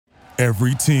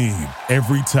Every team,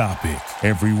 every topic,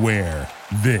 everywhere.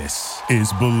 This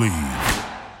is Believe.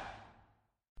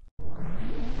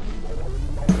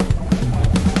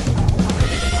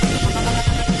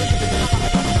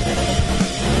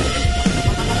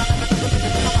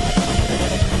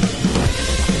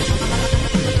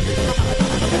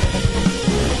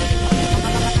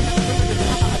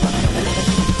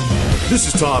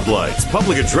 This is Todd Lights,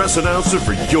 public address announcer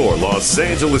for your Los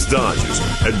Angeles Dodgers.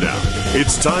 And now,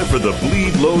 it's time for the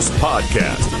Bleed Los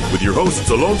podcast with your hosts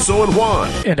Alonso and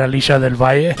Juan. And Alicia del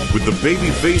Valle. With the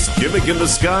baby-faced gimmick in the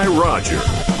sky, Roger.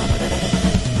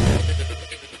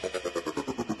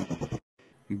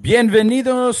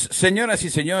 Bienvenidos, señoras y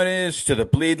señores, to the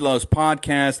Bleed Los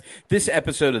podcast. This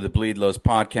episode of the Bleed Los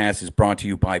podcast is brought to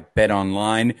you by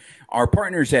BetOnline. Our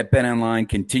partners at BetOnline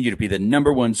continue to be the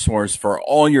number one source for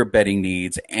all your betting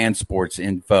needs and sports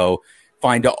info.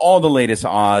 Find all the latest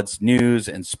odds, news,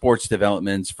 and sports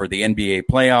developments for the NBA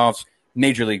playoffs,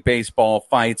 Major League Baseball,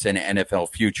 fights, and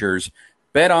NFL futures.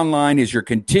 BetOnline is your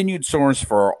continued source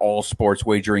for all sports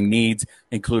wagering needs,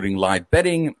 including live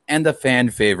betting and the fan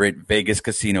favorite Vegas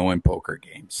casino and poker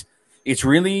games. It's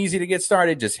really easy to get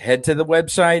started. Just head to the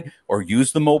website or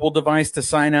use the mobile device to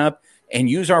sign up and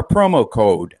use our promo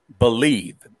code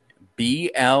BELIEVE,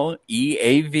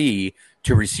 BLEAV,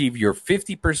 to receive your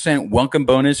 50% welcome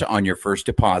bonus on your first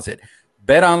deposit.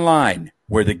 BetOnline,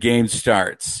 where the game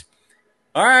starts.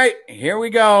 All right, here we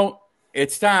go.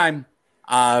 It's time.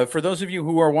 For those of you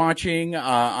who are watching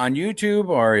on YouTube,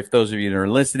 or if those of you that are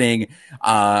listening,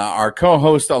 our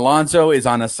co-host Alonso is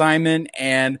on assignment,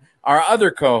 and our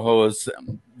other co-host,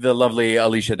 the lovely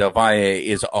Alicia Del Valle,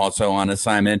 is also on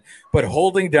assignment. But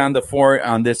holding down the fort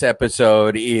on this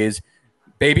episode is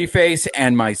Babyface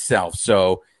and myself.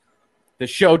 So the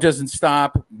show doesn't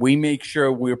stop. We make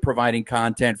sure we're providing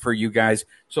content for you guys.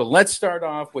 So let's start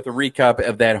off with a recap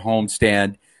of that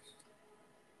homestand.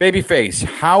 Babyface,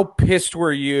 how pissed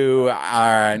were you?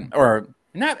 Or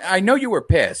not? I know you were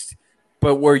pissed,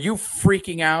 but were you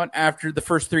freaking out after the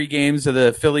first three games of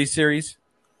the Phillies series?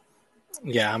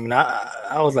 Yeah, I mean,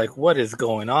 I was like, what is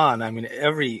going on? I mean,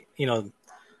 I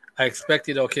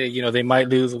expected, okay, they might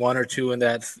lose one or two in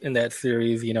that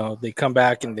series. They come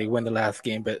back and they win the last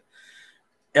game, but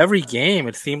every game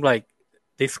it seemed like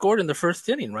they scored in the first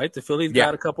inning, right? The Phillies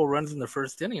got a couple runs in the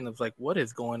first inning. It was like, what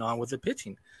is going on with the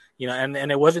pitching? And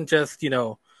it wasn't just,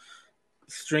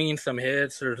 stringing some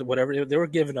hits or whatever. They were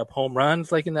giving up home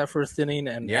runs like in that first inning,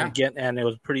 and it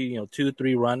was pretty,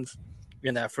 2-3 runs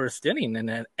in that first inning,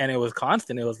 and it was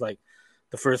constant. It was like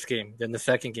the first game, then the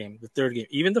second game, the third game,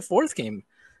 even the fourth game.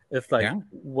 It's like,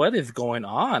 what is going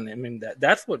on? I mean,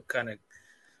 that's what kind of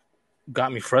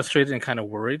got me frustrated and kind of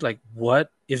worried. Like, what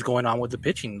is going on with the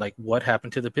pitching? Like, what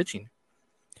happened to the pitching?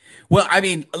 Well, I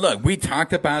mean, look, we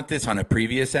talked about this on a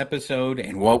previous episode,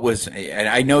 and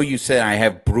I know you said I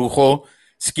have brujo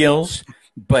skills,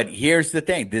 but here's the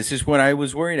thing. This is what I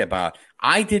was worried about.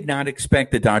 I did not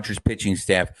expect the Dodgers pitching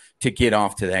staff to get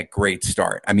off to that great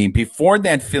start. I mean, before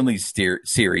that Phillies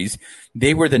series,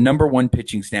 they were the number one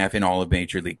pitching staff in all of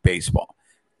Major League Baseball.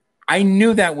 I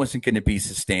knew that wasn't going to be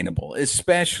sustainable,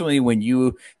 especially when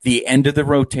the end of the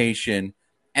rotation,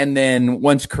 and then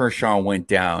once Kershaw went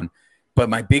down. But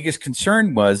my biggest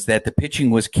concern was that the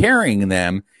pitching was carrying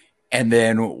them, and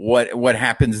then what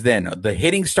happens then? The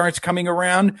hitting starts coming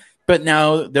around, but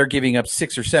now they're giving up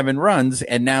 6 or 7 runs,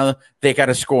 and now they got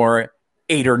to score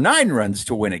 8 or 9 runs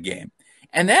to win a game.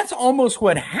 And that's almost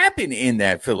what happened in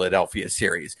that Philadelphia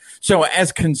series. So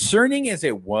as concerning as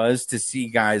it was to see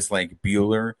guys like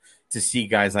Buehler, to see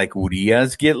guys like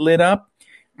Urias get lit up,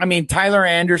 I mean, Tyler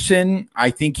Anderson,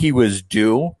 I think he was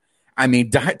due. I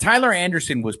mean, Tyler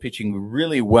Anderson was pitching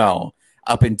really well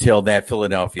up until that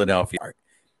Philadelphia.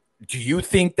 Do you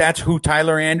think that's who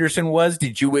Tyler Anderson was?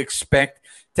 Did you expect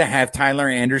to have Tyler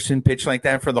Anderson pitch like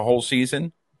that for the whole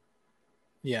season?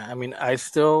 Yeah, I mean, I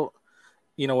still,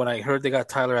 when I heard they got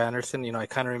Tyler Anderson, I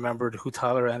kind of remembered who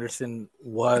Tyler Anderson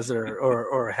was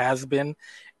or has been,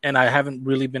 and I haven't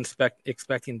really been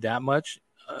expecting that much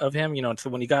of him, So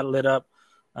when he got lit up,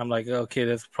 I'm like, okay,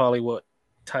 that's probably what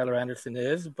Tyler Anderson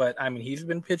is. But I mean, he's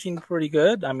been pitching pretty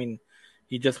good. I mean,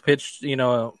 he just pitched,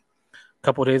 a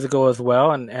couple of days ago as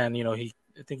well, and I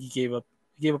think he gave up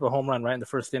a home run right in the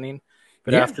first inning.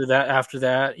 But after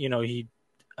that,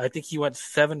 I think he went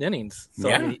 7 innings.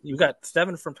 So I mean, you got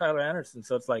 7 from Tyler Anderson.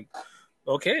 So it's like,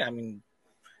 okay, I mean,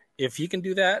 if he can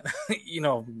do that,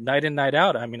 night in, night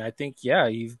out, I mean, I think,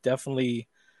 he's definitely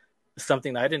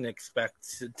something I didn't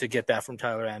expect to get that from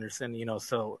Tyler Anderson,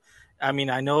 So, I mean,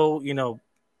 I know,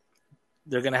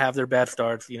 they're going to have their bad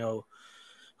starts.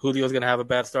 Julio's going to have a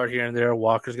bad start here and there.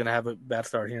 Walker's going to have a bad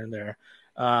start here and there.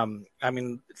 I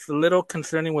mean, it's a little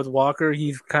concerning with Walker.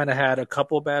 He's kind of had a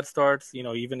couple bad starts.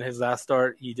 Even his last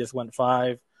start, he just went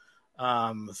 5.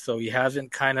 So he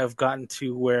hasn't kind of gotten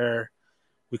to where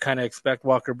we kind of expect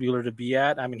Walker Buehler to be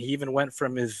at. I mean, he even went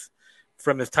from his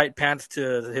tight pants to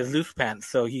his loose pants.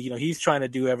 So he's trying to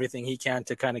do everything he can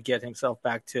to kind of get himself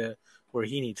back to where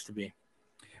he needs to be.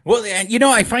 Well, and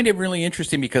I find it really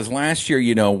interesting because last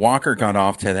year, Walker got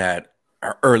off to that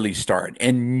early start,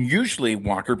 and usually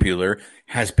Walker Buehler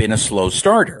has been a slow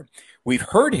starter. We've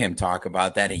heard him talk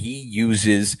about that. He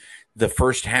uses the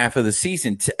first half of the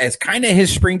season as kind of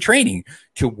his spring training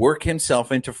to work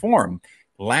himself into form.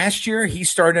 Last year, he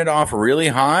started off really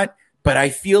hot, but I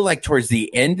feel like towards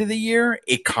the end of the year,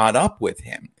 it caught up with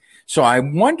him. So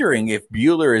I'm wondering if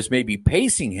Buehler is maybe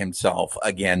pacing himself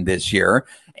again this year,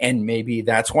 and maybe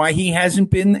that's why he hasn't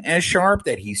been as sharp,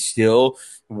 that he's still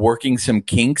working some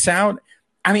kinks out.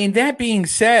 I mean, that being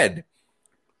said,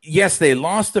 yes, they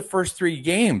lost the first 3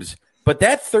 games, but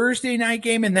that Thursday night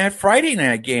game and that Friday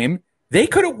night game, they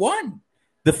could have won.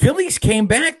 The Phillies came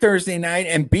back Thursday night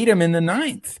and beat them in the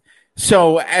 9th.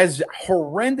 So as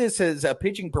horrendous as a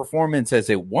pitching performance as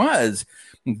it was,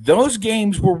 those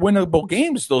games were winnable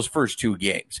games, those first 2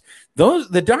 games.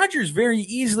 The Dodgers very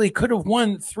easily could have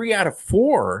won 3 out of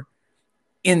 4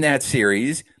 in that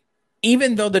series,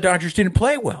 even though the Dodgers didn't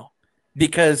play well,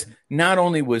 because not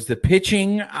only was the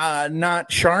pitching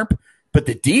not sharp, but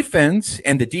the defense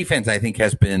I think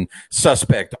has been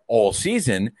suspect all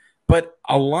season. But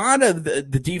a lot of the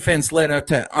defense led up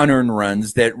to unearned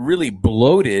runs that really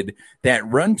bloated that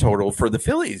run total for the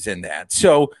Phillies in that.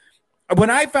 So what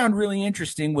I found really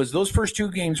interesting was those first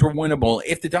 2 games were winnable.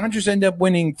 If the Dodgers end up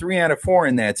winning 3 out of 4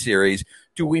 in that series,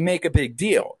 do we make a big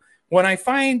deal? What I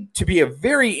find to be a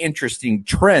very interesting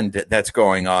trend that's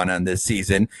going on this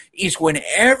season is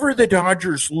whenever the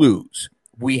Dodgers lose,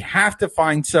 we have to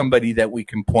find somebody that we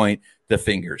can point the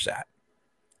fingers at.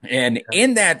 And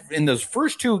in those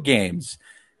first 2 games,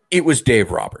 it was Dave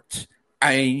Roberts.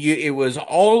 I mean, it was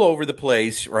all over the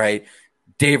place, right?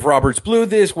 Dave Roberts blew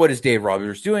this. What is Dave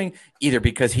Roberts doing? Either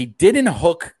because he didn't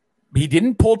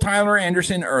pull Tyler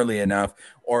Anderson early enough,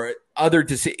 or other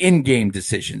in-game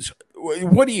decisions.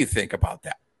 What do you think about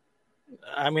that?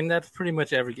 I mean, that's pretty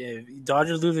much every game.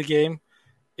 Dodgers lose a game,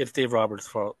 it's Dave Roberts'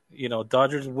 fault.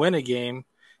 Dodgers win a game,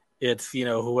 it's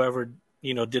whoever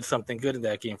did something good in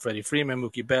that game. Freddie Freeman,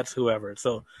 Mookie Betts, whoever.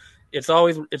 So it's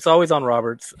always on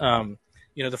Roberts.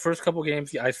 The first couple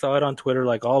games, I saw it on Twitter,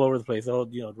 like all over the place. Oh,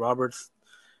 Roberts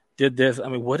did this. I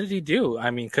mean, what did he do?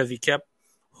 I mean, because he kept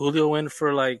Julio in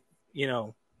for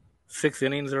 6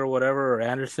 innings or whatever, or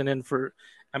Anderson in for.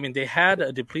 I mean, they had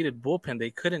a depleted bullpen. They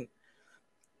couldn't,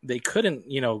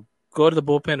 go to the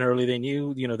bullpen early. They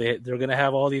knew, they're going to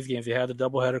have all these games. They had the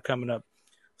doubleheader coming up,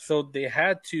 so they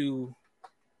had to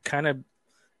kind of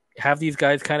have these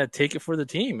guys kind of take it for the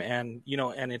team. And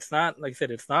and it's not, like I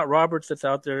said, it's not Roberts that's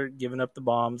out there giving up the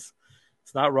bombs.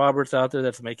 It's not Roberts out there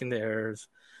that's making the errors.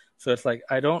 So it's like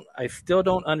I still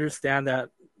don't understand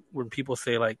that when people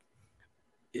say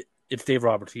it's Dave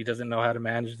Roberts. He doesn't know how to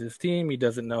manage this team. He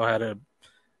doesn't know how to.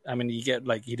 I mean, he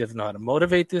doesn't know how to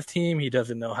motivate this team. He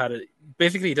doesn't know how to.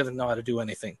 Basically, he doesn't know how to do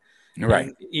anything.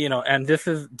 Right. And this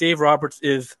is Dave Roberts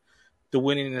is the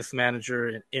winningest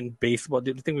manager in baseball.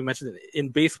 The thing we mentioned in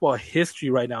baseball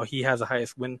history right now, he has the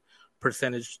highest win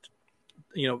percentage.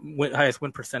 Highest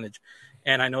win percentage.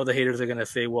 And I know the haters are going to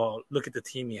say, well, look at the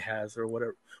team he has or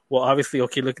whatever. Well, obviously,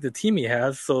 okay, look at the team he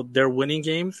has. So they're winning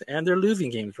games and they're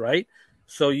losing games, right?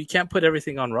 So you can't put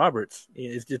everything on Roberts.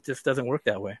 It just doesn't work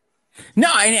that way. No,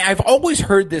 I've always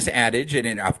heard this adage,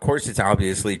 and of course it's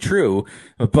obviously true,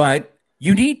 but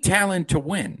you need talent to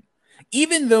win.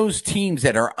 Even those teams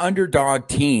that are underdog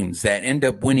teams that end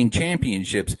up winning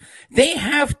championships, they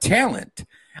have talent.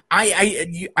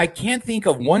 I can't think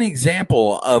of one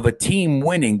example of a team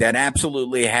winning that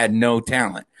absolutely had no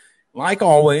talent. Like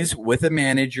always, with a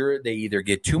manager, they either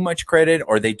get too much credit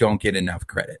or they don't get enough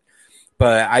credit.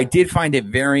 But I did find it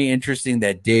very interesting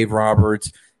that Dave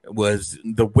Roberts was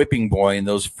the whipping boy in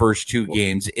those first 2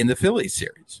 games in the Phillies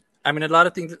series. I mean, a lot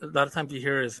of times you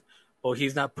hear is, oh,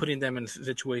 he's not putting them in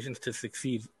situations to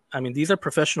succeed. I mean, these are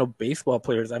professional baseball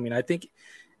players. I mean, I think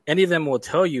any of them will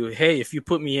tell you, hey, if you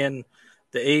put me in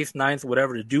the 8th, 9th,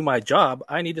 whatever, to do my job,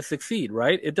 I need to succeed,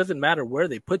 right? It doesn't matter where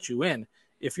they put you in.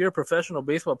 If you're a professional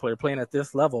baseball player playing at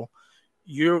this level,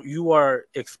 you are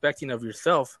expecting of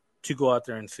yourself to go out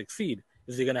there and succeed.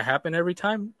 Is it going to happen every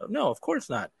time? No, of course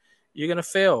not. You're going to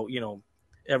fail,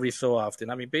 every so often.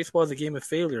 I mean, baseball is a game of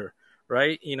failure,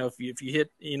 right? If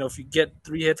you get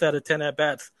 3 hits out of 10 at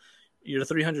bats, you're a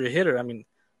 300 hitter. I mean,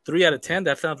 3 out of 10,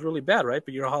 that sounds really bad, right?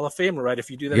 But you're a Hall of Famer, right?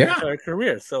 If you do that your entire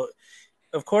career. So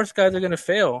of course, guys are going to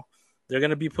fail. They're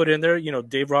going to be put in there.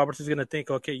 Dave Roberts is going to think,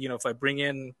 okay, if I bring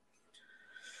in,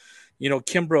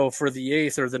 Kimbrough for the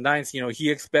 8th or the 9th,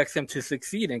 he expects him to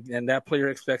succeed, and that player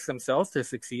expects themselves to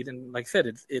succeed. And like I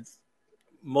said, it's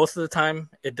most of the time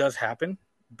it does happen,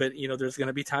 but there's going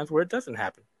to be times where it doesn't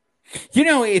happen.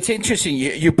 It's interesting.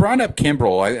 You brought up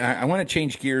Kimbrough. I want to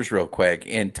change gears real quick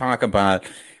and talk about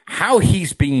how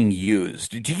he's being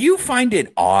used. Do you find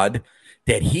it odd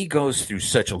that he goes through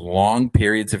such long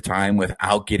periods of time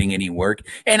without getting any work?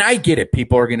 And I get it.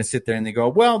 People are going to sit there and they go,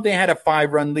 well, they had a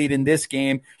 5-run lead in this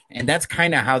game. And that's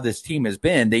kind of how this team has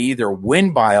been. They either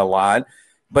win by a lot,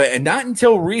 but not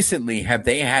until recently have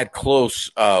they had close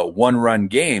 1-run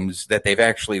games that they've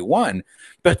actually won.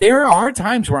 But there are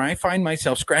times where I find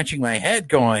myself scratching my head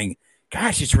going,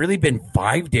 gosh, it's really been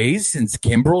 5 days since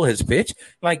Kimbrel has pitched.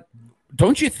 Like,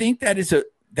 don't you think that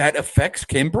affects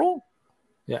Kimbrel?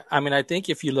 Yeah, I mean, I think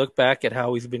if you look back at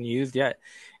how he's been used,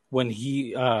 when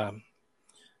the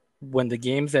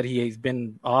games that he's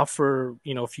been off for,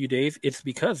 a few days, it's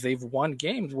because they've won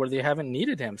games where they haven't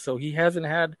needed him. So he hasn't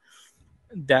had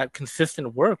that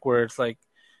consistent work where it's like,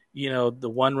 the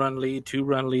 1-run lead,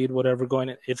 2-run lead, whatever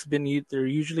going. They're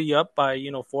usually up by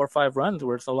 4 or 5 runs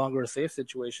where it's no longer a safe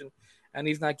situation, and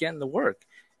he's not getting the work.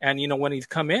 And when he's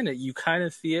come in, you kind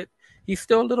of see it. He's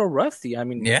still a little rusty. I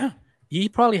mean, yeah, he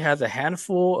probably has a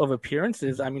handful of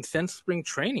appearances. I mean, since spring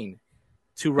training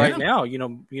to right now,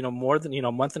 more than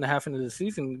a month and a half into the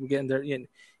season, we're getting there.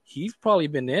 He's probably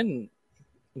been in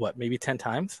maybe 10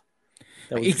 times.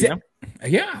 Excuse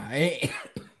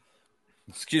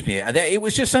me. It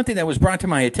was just something that was brought to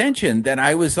my attention that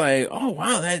I was like, oh,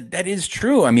 wow, that is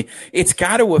true. I mean, it's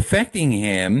got to affecting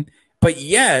him, but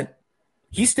yet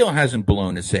he still hasn't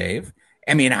blown a save.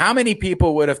 I mean, how many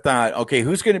people would have thought, okay,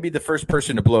 who's going to be the first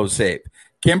person to blow a save,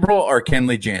 Kimbrel or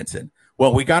Kenley Jansen?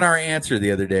 Well, we got our answer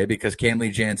the other day because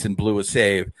Kenley Jansen blew a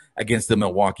save against the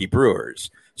Milwaukee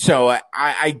Brewers. So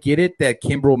I get it that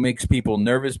Kimbrel makes people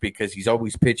nervous because he's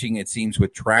always pitching, it seems,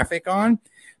 with traffic on.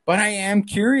 But I am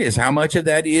curious how much of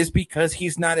that is because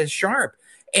he's not as sharp.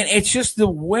 And it's just the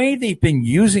way they've been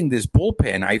using this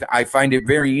bullpen. I find it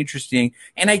very interesting.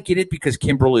 And I get it because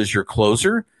Kimbrel is your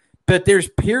closer. But there's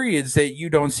periods that you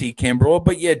don't see Kimbrel.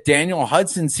 But yet Daniel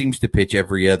Hudson seems to pitch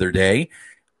every other day.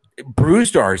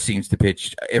 Brewstar seems to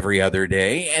pitch every other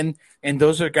day. And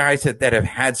those are guys that have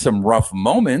had some rough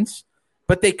moments.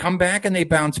 But they come back and they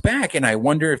bounce back. And I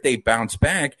wonder if they bounce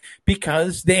back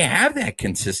because they have that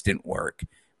consistent work.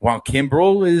 While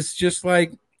Kimbrel is just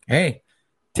like, hey,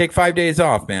 take 5 days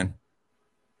off, man.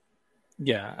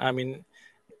 Yeah, I mean,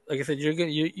 like I said,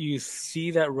 you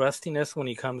see that rustiness when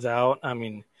he comes out. I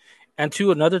mean, and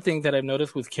another thing that I've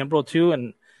noticed with Kimbrel too,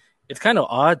 and it's kind of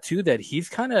odd too that he's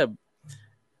kind of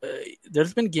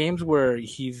there's been games where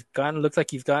he's been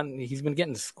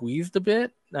getting squeezed a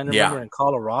bit. I remember in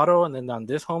Colorado, and then on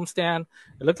this homestand,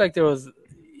 it looked like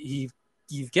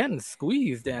he's getting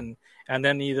squeezed, and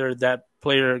then either that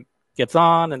player gets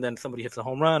on and then somebody hits a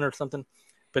home run or something.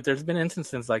 But there's been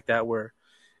instances like that where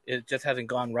it just hasn't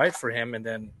gone right for him, and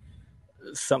then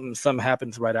something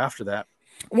happens right after that.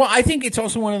 Well, I think it's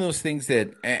also one of those things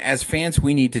that as fans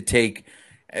we need to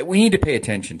pay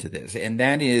attention to this, and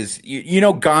that is,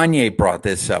 Gagne brought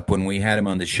this up when we had him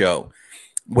on the show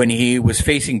when he was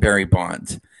facing Barry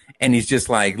Bonds, and he's just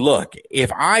like, look,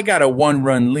 if I got a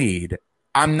 1-run lead,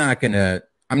 I'm not gonna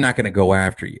go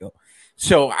after you.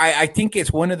 So I think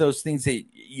it's one of those things that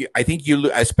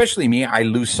especially me, I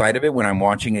lose sight of it when I'm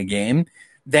watching a game,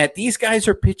 that these guys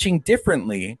are pitching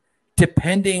differently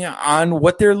depending on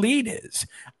what their lead is.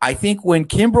 I think when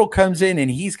Kimbrel comes in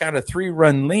and he's got a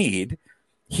 3-run lead,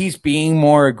 he's being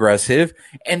more aggressive.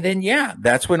 And then,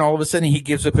 that's when all of a sudden he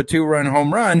gives up a 2-run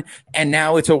home run, and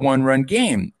now it's a 1-run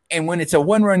game. And when it's a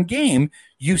 1-run game,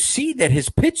 you see that his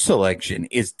pitch selection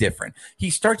is different.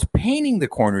 He starts painting the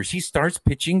corners. He starts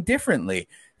pitching differently.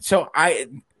 So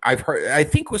I've heard, I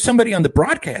think somebody on the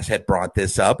broadcast had brought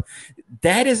this up.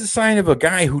 That is a sign of a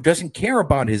guy who doesn't care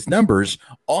about his numbers.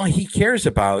 All he cares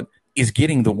about is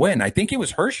getting the win. I think it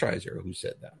was Hershiser who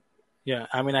said that. Yeah,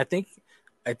 I mean, I think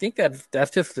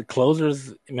that's just the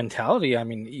closer's mentality. I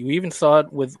mean, you even saw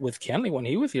it with Kenley when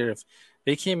he was here. If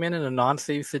they came in a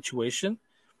non-save situation,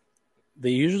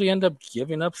 they usually end up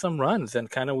giving up some runs, and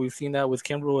kind of we've seen that with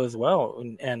Kimbrel as well.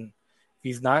 And if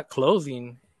he's not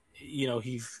closing,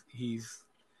 he's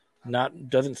not,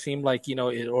 doesn't seem like,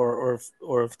 or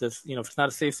if this, if it's not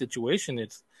a safe situation,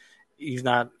 it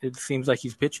seems like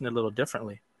he's pitching a little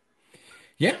differently.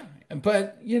 Yeah,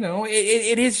 but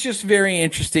it is just very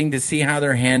interesting to see how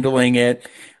they're handling it.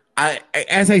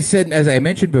 As I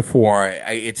mentioned before,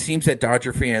 it seems that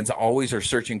Dodger fans always are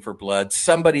searching for blood,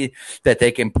 somebody that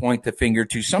they can point the finger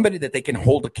to, somebody that they can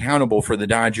hold accountable for the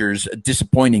Dodgers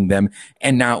disappointing them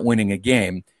and not winning a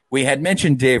game. We had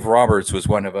mentioned Dave Roberts was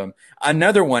one of them.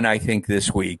 Another one, I think,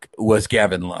 this week was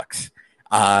Gavin Lux.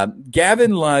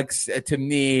 Gavin Lux, to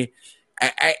me,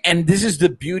 and this is the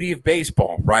beauty of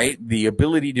baseball, right? The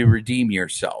ability to redeem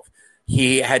yourself.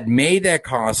 He had made that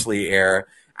costly error.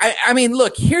 I mean,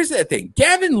 look, here's the thing.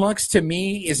 Gavin Lux, to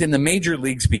me, is in the major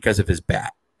leagues because of his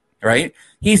bat, right?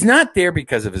 He's not there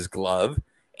because of his glove.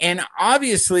 And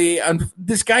obviously,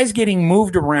 this guy's getting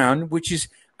moved around, which is,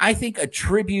 I think, a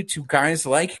tribute to guys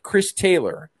like Chris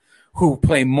Taylor, who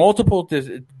play multiple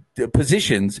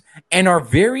positions and are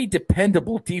very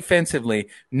dependable defensively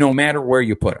no matter where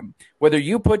you put them. Whether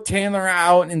you put Taylor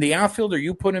out in the outfield or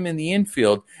you put him in the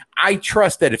infield, I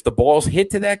trust that if the ball's hit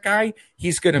to that guy,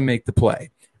 he's going to make the play.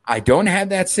 I don't have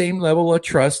that same level of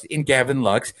trust in Gavin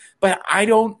Lux, but I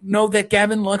don't know that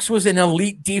Gavin Lux was an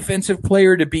elite defensive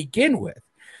player to begin with.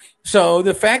 So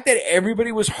the fact that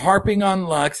everybody was harping on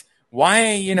Lux,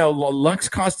 why, Lux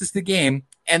cost us the game,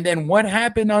 and then what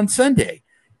happened on Sunday?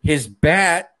 His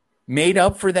bat made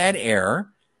up for that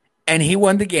error, and he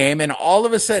won the game, and all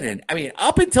of a sudden, I mean,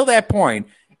 up until that point,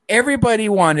 everybody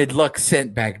wanted Lux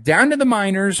sent back down to the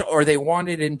minors or they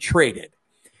wanted him traded.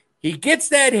 He gets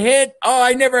that hit. Oh,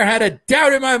 I never had a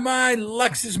doubt in my mind.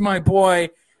 Lux is my boy.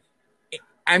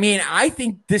 I mean, I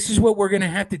think this is what we're going to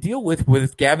have to deal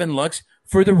with Gavin Lux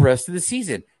for the rest of the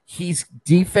season. He's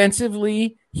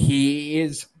defensively,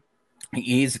 he's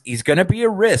going to be a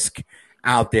risk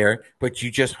out there, but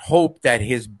you just hope that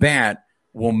his bat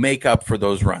will make up for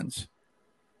those runs.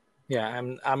 Yeah,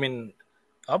 I mean,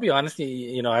 I'll be honest.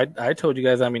 I told you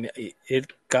guys. I mean,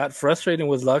 it got frustrating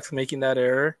with Lux making that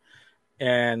error.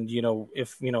 And,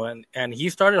 and he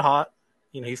started hot,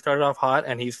 he started off hot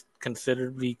and he's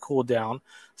considerably cooled down.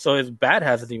 So his bat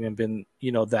hasn't even been,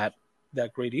 that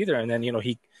great either. And then,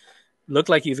 he looked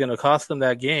like he's going to cost them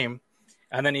that game.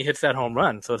 And then he hits that home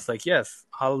run. So it's like, yes,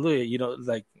 hallelujah.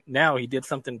 Like now he did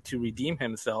something to redeem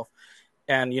himself.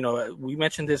 And, we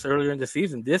mentioned this earlier in the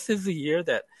season. This is the year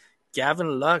that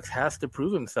Gavin Lux has to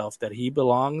prove himself that he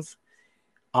belongs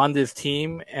on this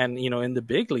team and, in the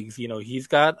big leagues. He's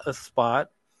got a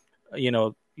spot,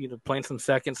 playing some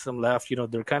second, some left,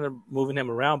 they're kind of moving him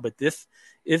around, but this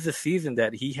is the season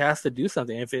that he has to do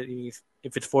something. If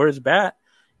it's for his bat,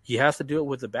 he has to do it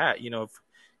with the bat. If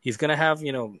he's going to have,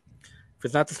 if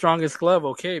it's not the strongest glove,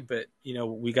 okay, but,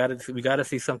 we got to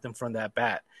see something from that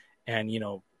bat. And,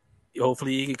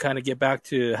 hopefully he can kind of get back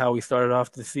to how he started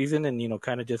off the season and,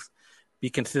 kind of just be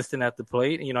consistent at the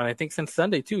plate. And I think since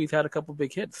Sunday too, he's had a couple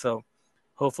big hits. So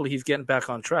hopefully he's getting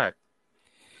back on track.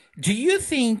 Do you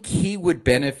think he would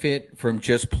benefit from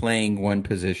just playing one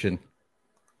position?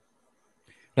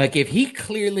 Like if he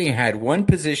clearly had one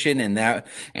position and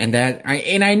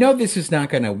I know this is not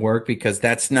going to work because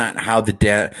that's not how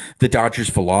the Dodgers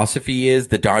philosophy is.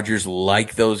 The Dodgers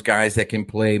like those guys that can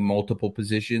play multiple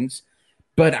positions.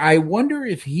 But I wonder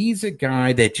if he's a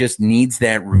guy that just needs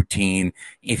that routine.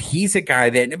 If he's a guy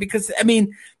that, because I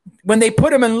mean, when they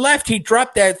put him in left, he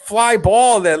dropped that fly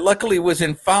ball that luckily was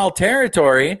in foul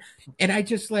territory. And I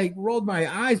just rolled my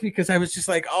eyes because I was just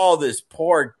like, oh, this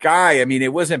poor guy. I mean,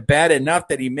 it wasn't bad enough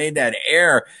that he made that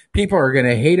error. People are going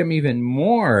to hate him even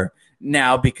more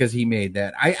now because he made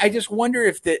that. I just wonder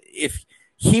if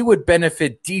he would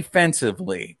benefit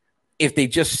defensively if they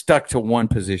just stuck to one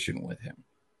position with him.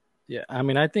 Yeah, I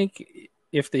mean, I think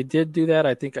if they did do that,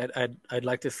 I think I'd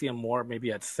like to see him more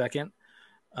maybe at second,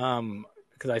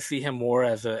 because I see him more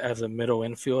as a middle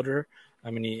infielder.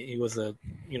 I mean, he was a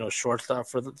shortstop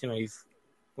for he's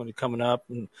when he's coming up,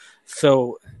 and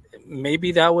so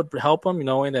maybe that would help him,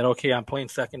 knowing that okay, I'm playing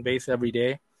second base every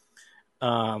day.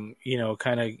 Kind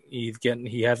of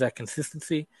he has that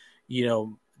consistency,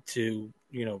 to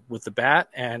with the bat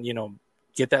and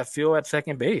get that feel at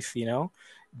second base,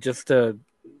 just to.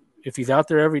 If he's out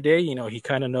there every day, he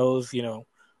kind of knows,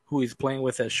 who he's playing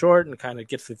with at short and kind of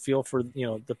gets the feel for,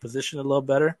 the position a little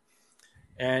better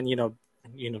and,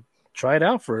 try it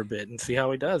out for a bit and see how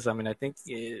he does. I mean, I think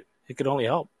it could only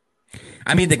help.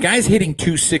 I mean, the guy's hitting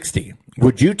 260.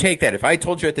 Would you take that? If I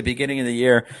told you at the beginning of the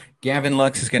year, Gavin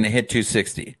Lux is going to hit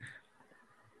 260,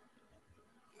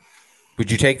 would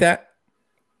you take that?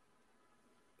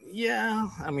 Yeah.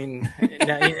 I mean,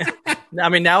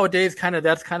 nowadays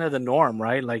that's kind of the norm,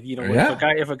 right? Like,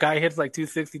 if a guy hits like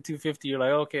 260, 250, you're like,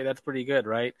 okay, that's pretty good,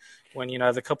 right? When,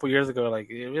 as a couple years ago, like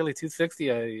really 260,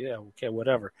 yeah, okay,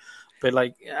 whatever. But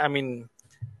I mean,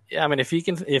 if he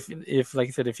can, if like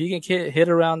I said, if he can hit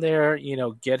around there,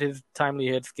 get his timely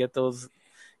hits, get those,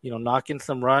 knock in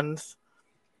some runs,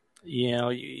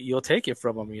 you'll take it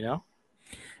from them.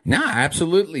 No,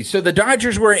 absolutely. So the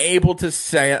Dodgers were able to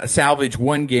salvage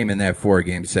one game in that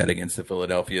 4-game set against the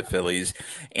Philadelphia Phillies.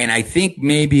 And I think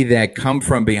maybe that come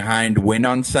from behind win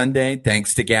on Sunday,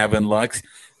 thanks to Gavin Lux,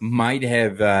 might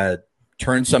have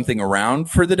turned something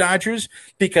around for the Dodgers,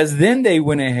 because then they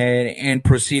went ahead and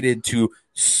proceeded to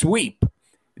sweep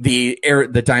the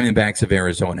Diamondbacks of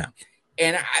Arizona.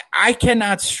 And I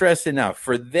cannot stress enough,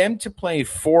 for them to play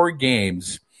 4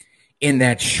 games in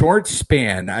that short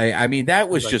span. I mean, that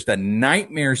was just a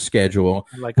nightmare schedule.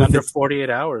 Like under 48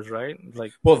 hours, right?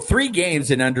 3 games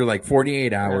in under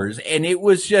 48 hours. Yeah. And it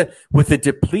was just, with the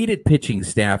depleted pitching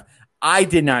staff, I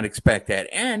did not expect that.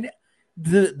 And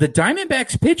the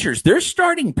Diamondbacks pitchers, they're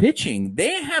starting pitching.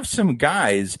 They have some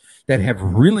guys that have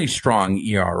really strong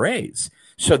ERAs.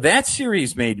 So that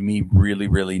series made me really,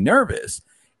 really nervous.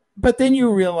 But then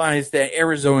you realize that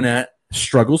Arizona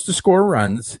struggles to score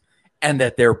runs, and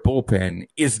that their bullpen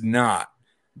is not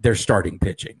their starting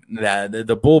pitching.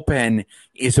 The bullpen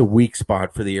is a weak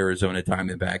spot for the Arizona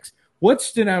Diamondbacks. What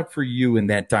stood out for you in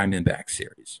that Diamondback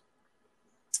series?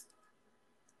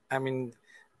 I mean,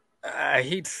 I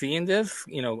hate seeing this.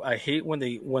 I hate when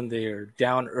they're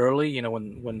down early,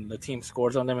 when the team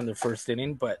scores on them in the first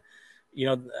inning. But,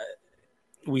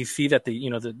 we see that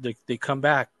they come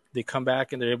back. They come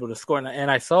back and they're able to score.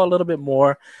 And I saw a little bit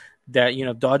more that,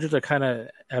 Dodgers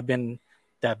have been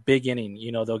that big inning.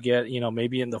 They'll get,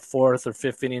 maybe in the 4th or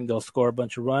 5th inning, they'll score a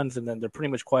bunch of runs, and then they're pretty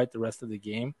much quiet the rest of the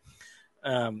game.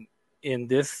 In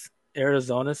this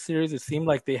Arizona series, it seemed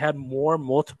like they had more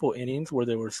multiple innings where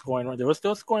they were scoring. They were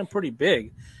still scoring pretty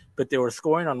big, but they were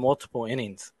scoring on multiple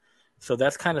innings. So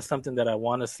that's kind of something that I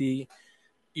want to see,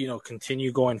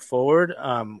 continue going forward,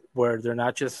 where they're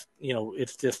not just,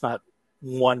 it's just not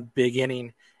one big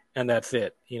inning and that's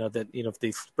it. If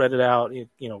they spread it out, a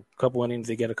couple innings,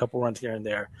 they get a couple runs here and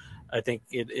there. I think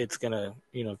it's gonna,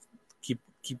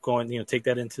 keep going. Take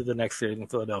that into the next series in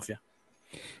Philadelphia.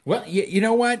 Well, you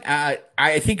know what?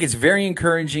 I think it's very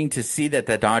encouraging to see that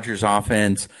the Dodgers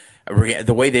offense,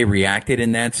 the way they reacted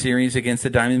in that series against the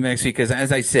Diamondbacks, because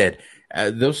as I said,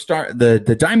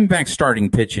 the Diamondbacks starting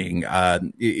pitching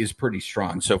is pretty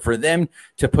strong. So for them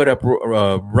to put up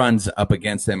runs up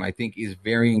against them, I think is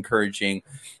very encouraging.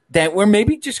 That we're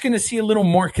maybe just going to see a little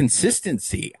more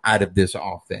consistency out of this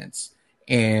offense,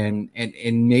 and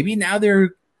maybe now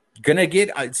they're going to get.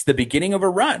 It's the beginning of a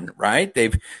run, right?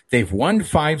 They've won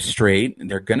 5 straight,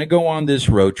 and they're going to go on this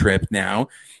road trip now.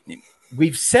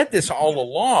 We've said this all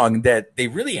along that they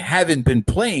really haven't been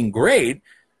playing great,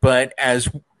 but as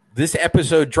this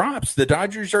episode drops, the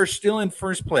Dodgers are still in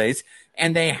first place,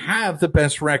 and they have the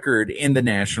best record in the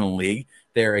National League.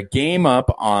 They're a game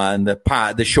up on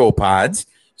the show pods.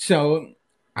 So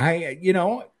I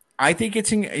think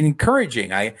it's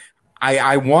encouraging.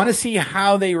 I want to see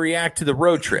how they react to the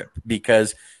road trip,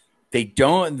 because they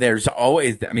got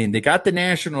the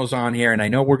Nationals on here, and I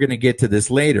know we're going to get to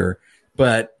this later,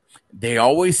 but they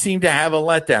always seem to have a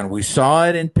letdown. We saw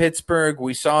it in Pittsburgh.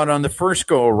 We saw it on the first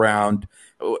go around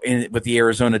with the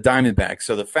Arizona Diamondbacks.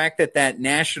 So the fact that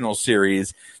National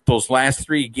Series, those last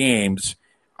 3 games,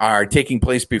 are taking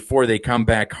place before they come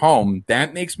back home,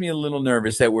 that makes me a little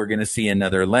nervous that we're going to see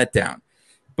another letdown.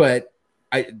 But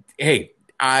I'm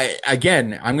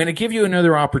going to give you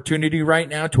another opportunity right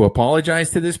now to apologize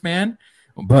to this man.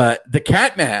 But the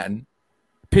Catman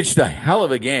pitched a hell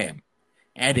of a game,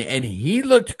 and he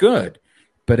looked good.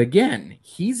 But again,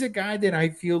 he's a guy that I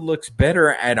feel looks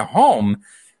better at home.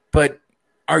 But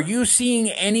are you seeing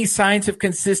any signs of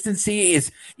consistency?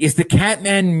 Is the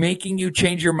Catman making you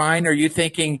change your mind? Are you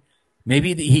thinking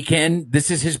maybe this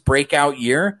is his breakout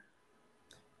year?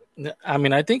 I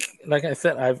mean, I think, like I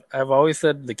said, I've always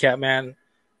said the Catman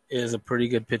is a pretty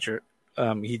good pitcher.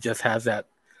 He just has that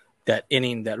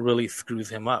inning that really screws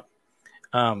him up.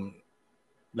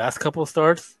 Last couple of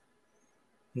starts,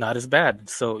 not as bad.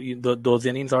 So those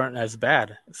innings aren't as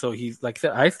bad. So he's, like I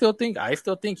said, I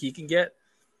still think he can get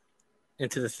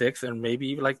into the 6th, and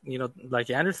maybe like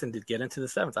Anderson did, get into the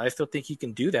 7th. I still think he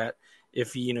can do that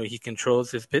if he controls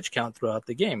his pitch count throughout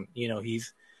the game.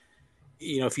 He's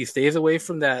if he stays away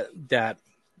from that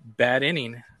bad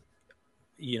inning,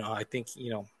 I think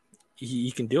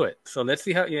he can do it. So let's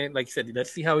see how, like you said,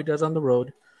 let's see how he does on the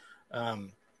road,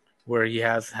 where he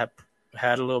has had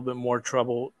a little bit more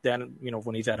trouble than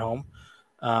when he's at home.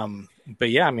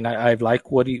 But yeah, I mean, I like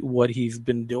what he's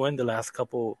been doing the last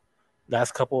couple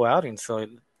outings. So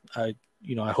I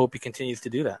hope he continues to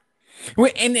do that.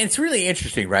 Well, and it's really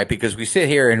interesting, right? Because we sit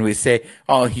here and we say,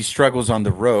 oh, he struggles on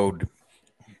the road.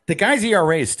 The guy's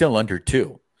ERA is still under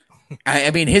 2.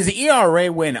 I mean, his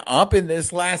ERA went up in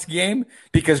this last game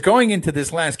because going into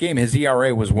this last game, his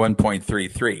ERA was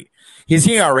 1.33. His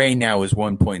ERA now is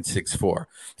 1.64.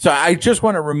 So I just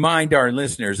want to remind our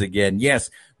listeners again, yes,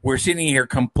 we're sitting here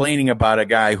complaining about a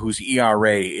guy whose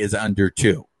ERA is under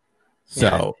 2. So,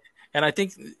 yeah. And I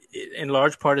think in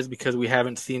large part is because we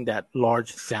haven't seen that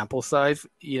large sample size,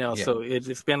 yeah. so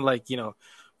it's been like,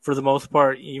 for the most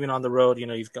part, even on the road,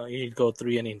 he'd go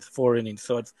 3 innings, 4 innings.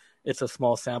 So it's a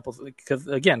small sample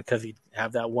because he'd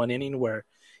have that one inning where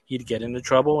he'd get into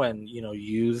trouble and,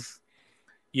 use,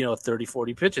 30,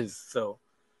 40 pitches. So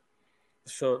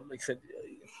like I said,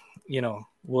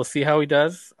 we'll see how he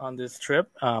does on this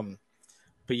trip. But,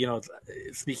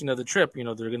 speaking of the trip, they're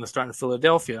going to start in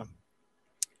Philadelphia.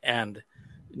 And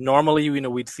normally,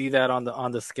 we'd see that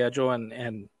on the schedule,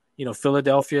 and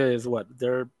Philadelphia is what,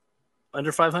 they're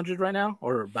under 500 right now,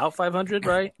 or about 500,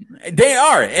 right? They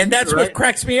are, and that's right? what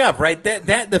cracks me up, right?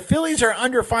 That the Phillies are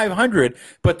under 500,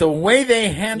 but the way they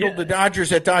handled the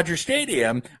Dodgers at Dodger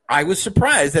Stadium, I was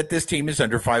surprised that this team is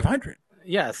under 500.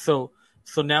 Yeah, so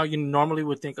now you normally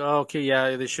would think, oh, okay,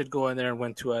 yeah, they should go in there and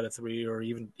win 2 out of 3, or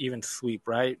even sweep,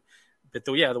 right? But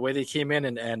the way they came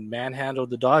in and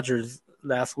manhandled the Dodgers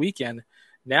last weekend,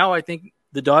 now I think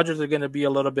the Dodgers are going to be a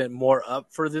little bit more up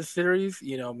for this series,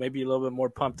 maybe a little bit more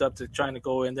pumped up to trying to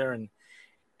go in there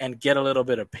and get a little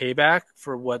bit of payback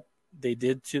for what they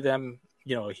did to them,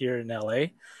 here in LA.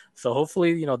 So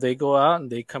hopefully, they go out and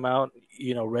they come out,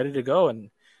 ready to go.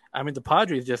 And I mean, the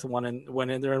Padres just went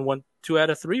in there and won 2 out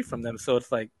of 3 from them. So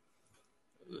it's like,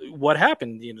 what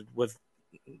happened? Did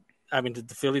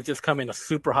the Phillies just come in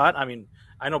super hot? I mean,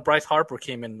 I know Bryce Harper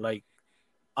came in like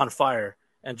on fire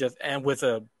and with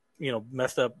a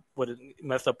messed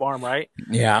up arm, right?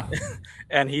 Yeah.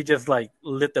 And he just like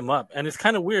lit them up. And it's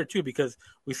kind of weird too, because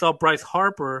we saw Bryce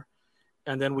Harper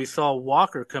and then we saw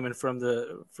Walker coming from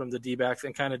the D-backs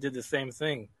and kind of did the same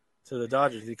thing to the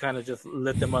Dodgers. He kind of just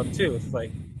lit them up too. It's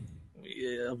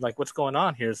like, what's going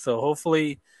on here? So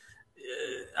hopefully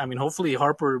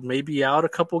Harper may be out a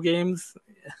couple games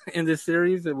in this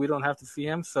series that we don't have to see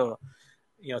him. So,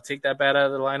 take that bat out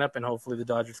of the lineup, and hopefully the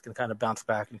Dodgers can kind of bounce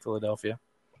back in Philadelphia.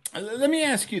 Let me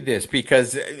ask you this,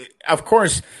 because, of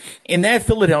course, in that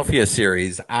Philadelphia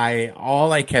series,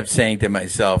 all I kept saying to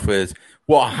myself was,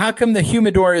 well, how come the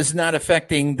humidor is not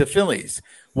affecting the Phillies?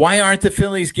 Why aren't the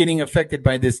Phillies getting affected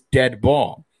by this dead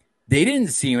ball? They didn't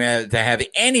seem to have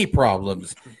any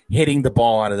problems hitting the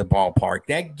ball out of the ballpark.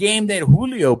 That game that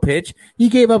Julio pitched, he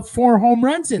gave up 4 home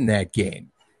runs in that game.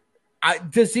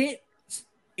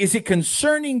 Is it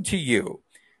concerning to you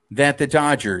that the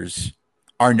Dodgers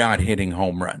are not hitting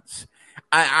home runs?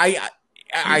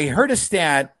 I heard a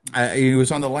stat. It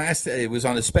was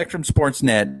on the Spectrum Sports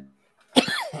Net.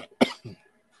 I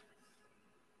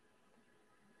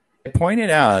pointed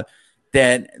out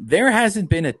that there hasn't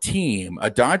been a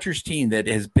Dodgers team that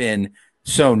has been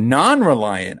so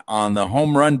non-reliant on the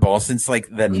home run ball since like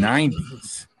the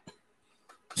 90s.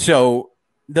 So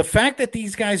the fact that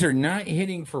these guys are not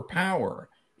hitting for power,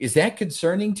 is that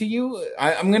concerning to you?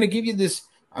 I'm going to give you this.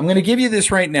 I'm going to give you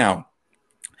this right now.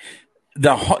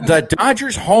 The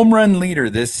Dodgers home run leader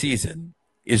this season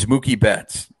is Mookie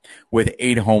Betts with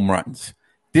 8 home runs.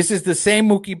 This is the same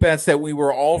Mookie Betts that we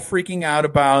were all freaking out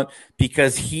about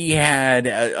because he had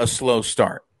a slow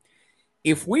start.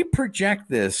 If we project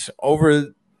this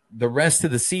over the rest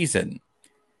of the season,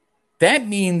 that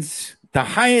means the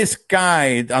highest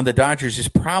guy on the Dodgers is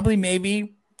probably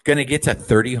maybe going to get to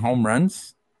 30 home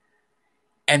runs.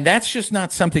 And that's just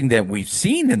not something that we've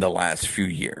seen in the last few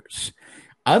years.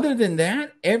 Other than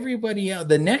that, everybody else,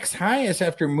 the next highest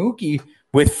after Mookie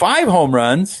with 5 home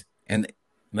runs, and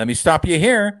let me stop you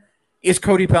here, is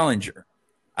Cody Bellinger,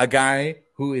 a guy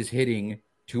who is hitting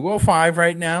 .205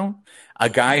 right now, a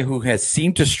guy who has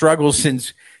seemed to struggle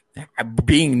since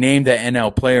being named the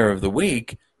NL Player of the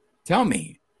Week. Tell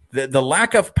me, the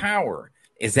lack of power,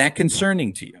 is that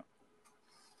concerning to you?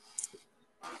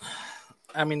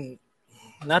 I mean,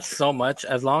 not so much,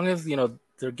 as long as,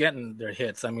 they're getting their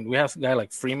hits. I mean, we have a guy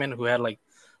like Freeman who had like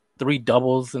 3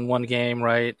 doubles in one game,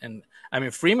 right? And I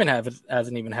mean, Freeman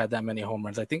hasn't even had that many home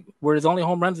runs. I think were his only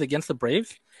home runs against the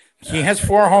Braves. He has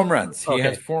 4 home runs. He Okay.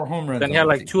 has 4 home runs. Then he had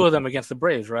like 2 of them against the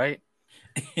Braves, right?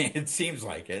 It seems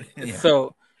like it. Yeah.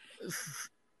 So,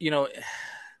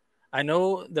 I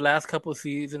know the last couple of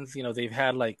seasons, they've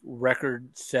had like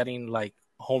record-setting like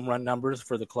home run numbers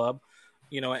for the club,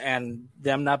 and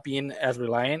them not being as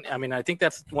reliant. I mean, I think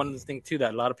that's one of the things too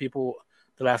that a lot of people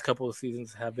the last couple of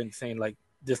seasons have been saying, like,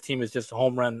 this team is just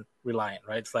home run reliant,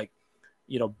 right? It's like,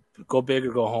 go big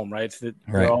or go home, right? So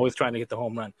they're always trying to get the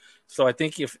home run. So I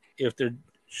think if they're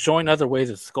showing other ways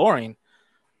of scoring,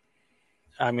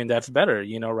 I mean, that's better,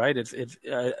 right?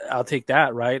 I'll take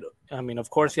that, right? I mean, of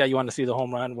course, yeah, you want to see the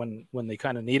home run when they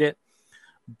kind of need it,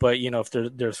 but if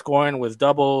they're scoring with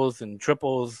doubles and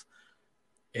triples,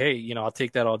 hey, I'll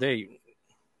take that all day.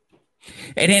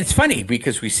 And it's funny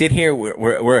because we sit here,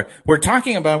 we're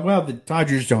talking about, well, the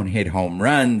Dodgers don't hit home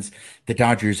runs, the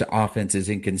Dodgers offense is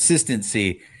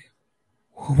inconsistency.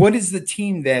 What is the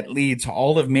team that leads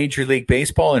all of Major League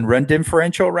Baseball in run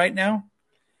differential right now?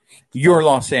 Your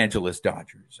Los Angeles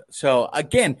Dodgers. So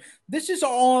again, this is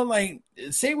all like,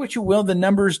 say what you will, the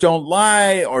numbers don't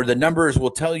lie, or the numbers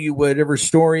will tell you whatever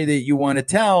story that you want to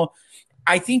tell.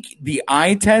 I think the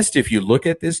eye test, if you look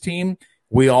at this team,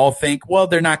 we all think, well,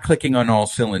 they're not clicking on all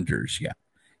cylinders yet.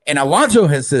 And Alonso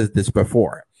has said this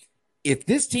before. If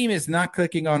this team is not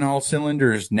clicking on all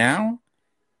cylinders now,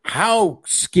 how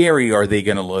scary are they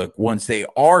going to look once they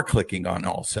are clicking on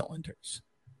all cylinders?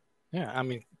 Yeah, I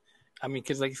mean,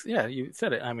 because you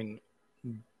said it. I mean,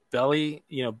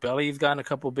 Belly's gotten a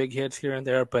couple big hits here and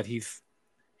there, but he's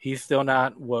still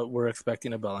not what we're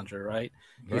expecting of Bellinger, right?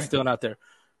 He's still not there.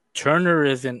 Turner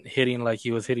isn't hitting like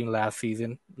he was hitting last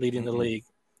season, leading the league.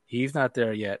 He's not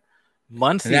there yet.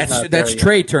 Muncy's that's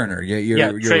Trey yet. Turner.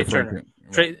 You're Trey Turner.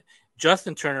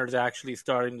 Justin Turner is actually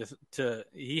starting to.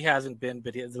 He hasn't been,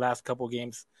 but his last couple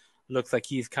games looks like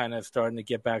he's kind of starting to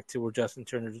get back to where Justin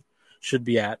Turner should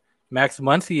be at. Max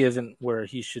Muncy isn't where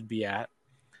he should be at,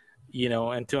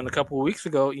 until a couple of weeks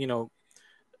ago,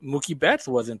 Mookie Betts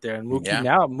wasn't there, and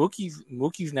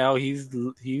Mookie's now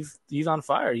he's on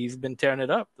fire. He's been tearing it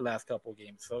up the last couple of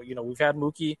games. So we've had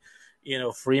Mookie,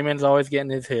 Freeman's always getting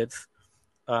his hits.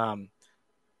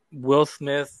 Will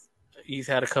Smith, he's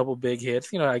had a couple big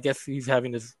hits. I guess he's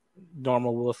having his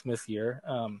normal Will Smith year.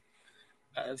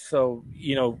 So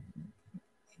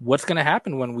what's going to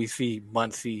happen when we see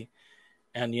Muncy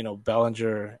and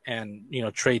Bellinger and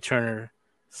Trey Turner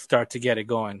start to get it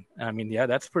going? I mean, yeah,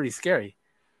 that's pretty scary.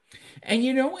 And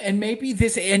and maybe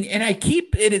this, and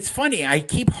it's funny, I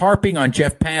keep harping on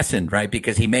Jeff Passan, right?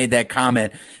 Because he made that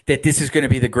comment that this is going to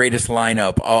be the greatest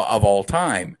lineup of all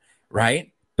time,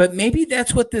 right? But maybe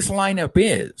that's what this lineup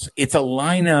is. It's a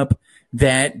lineup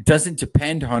that doesn't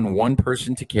depend on one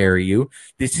person to carry you.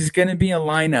 This is going to be a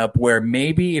lineup where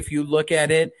maybe if you look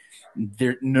at it,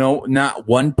 not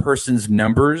one person's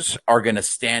numbers are going to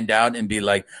stand out and be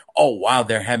like, oh, wow,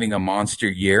 they're having a monster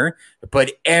year.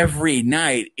 But every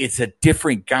night it's a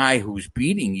different guy who's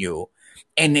beating you.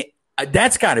 And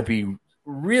that's got to be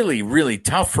really, really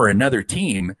tough for another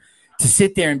team to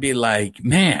sit there and be like,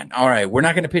 man, all right, we're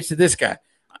not going to pitch to this guy.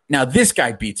 Now this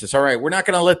guy beats us. All right, we're not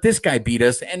going to let this guy beat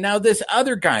us. And now this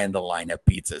other guy in the lineup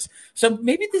beats us. So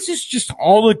maybe this is just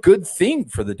all a good thing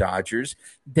for the Dodgers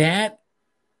that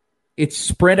it's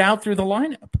spread out through the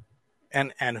lineup.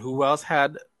 And who else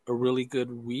had a really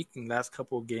good week in the last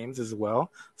couple of games as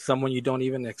well? Someone you don't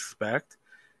even expect.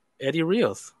 Eddie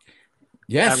Rios.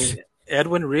 Yes. I mean,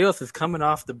 Edwin Rios is coming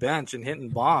off the bench and hitting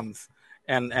bombs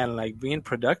and like being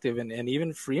productive. And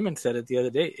even Freeman said it the other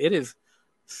day. It is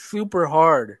super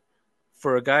hard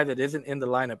for a guy that isn't in the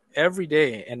lineup every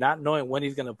day and not knowing when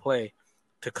he's going to play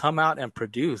to come out and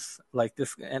produce like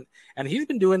this. And he's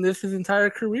been doing this his entire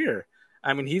career.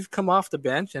 I mean, he's come off the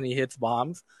bench and he hits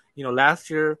bombs. Last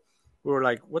year we were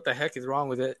like, what the heck is wrong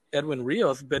with Edwin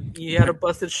Rios? But he had a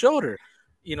busted shoulder,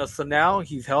 so now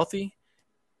he's healthy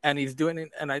and he's doing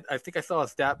it. And I think I saw a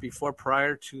stat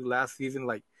prior to last season,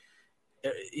 like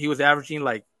he was averaging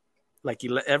like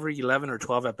every 11 or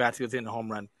 12 at bats, he was hitting a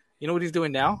home run. You know what he's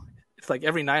doing now? It's like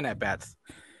every 9 at bats.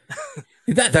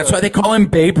 That's why they call him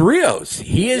Babe Rios.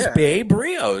 He is Babe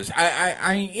Rios.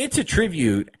 I it's a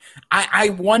tribute. I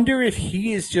wonder if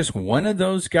he is just one of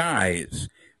those guys,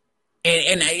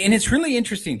 and it's really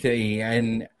interesting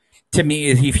to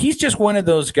me if he's just one of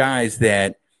those guys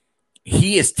that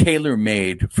he is tailor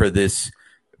made for this.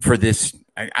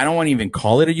 I don't want to even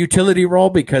call it a utility role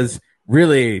because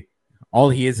really all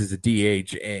he is a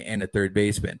DH and a third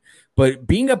baseman. But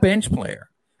being a bench player,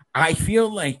 I feel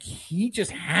like he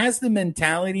just has the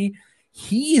mentality.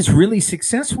 He is really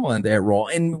successful in that role.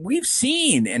 And we've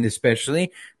seen, and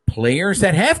especially players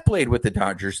that have played with the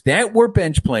Dodgers that were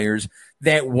bench players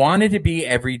that wanted to be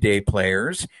everyday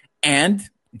players and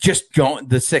just don't,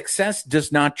 the success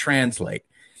does not translate.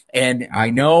 And I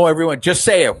know everyone, just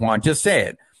say it, Juan, just say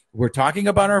it. We're talking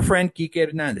about our friend Kike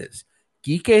Hernandez.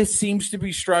 Kike seems to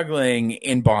be struggling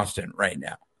in Boston right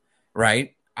now,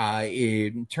 right?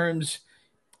 In terms,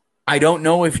 I don't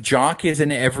know if Jock is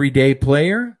an everyday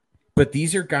player, but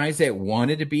these are guys that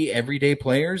wanted to be everyday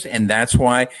players, and that's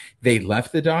why they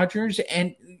left the Dodgers.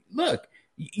 And look,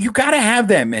 you got to have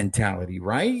that mentality,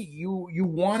 right? You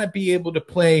want to be able to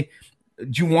play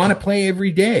you want to play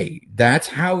every day. That's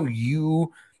how your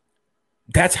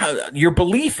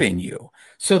belief in you.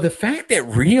 So the fact that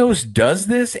Rios does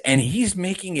this and he's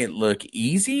making it look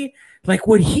easy, like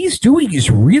what he's doing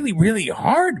is really, really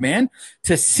hard, man,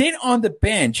 to sit on the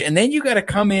bench. And then you got to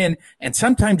come in and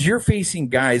sometimes you're facing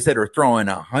guys that are throwing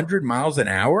 100 miles an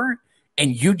hour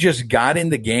and you just got in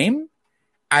the game.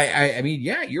 I mean,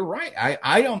 yeah, you're right.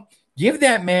 I don't give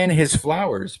that man his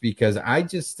flowers because I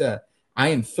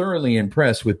am thoroughly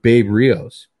impressed with Babe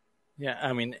Rios. Yeah,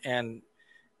 I mean, and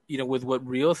with what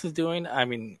Rios is doing, I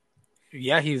mean,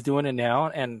 yeah, he's doing it now,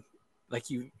 and like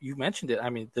you mentioned it, I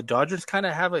mean, the Dodgers kind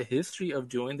of have a history of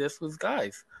doing this with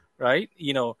guys, right?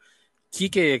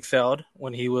 Kike excelled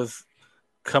when he was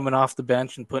coming off the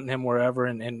bench and putting him wherever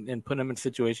and putting him in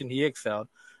situation. He excelled.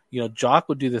 Jock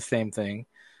would do the same thing.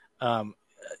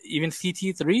 Even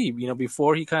CT3,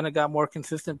 before he kind of got more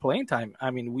consistent playing time.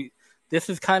 I mean, this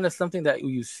is kind of something that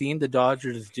you've seen the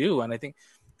Dodgers do, and I think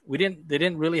they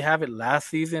didn't really have it last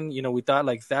season. We thought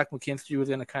like Zach McKinstry was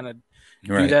going to kind of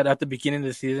do that at the beginning of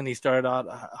the season. He started out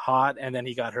hot and then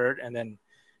he got hurt, and then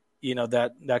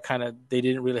that kind of, they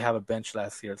didn't really have a bench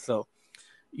last year. So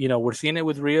we're seeing it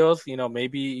with Rios.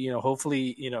 Maybe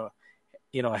hopefully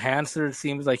Hanser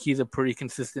seems like he's a pretty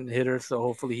consistent hitter, so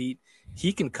hopefully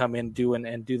he can come in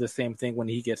and do the same thing when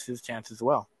he gets his chance as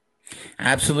well.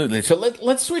 Absolutely. So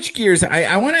let's switch gears.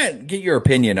 I want to get your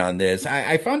opinion on this.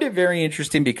 I found it very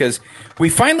interesting because we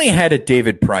finally had a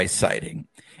David Price sighting.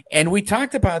 And we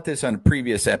talked about this on a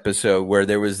previous episode where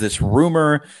there was this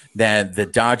rumor that the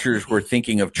Dodgers were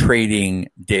thinking of trading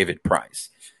David Price.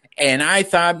 And I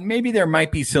thought maybe there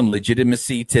might be some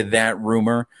legitimacy to that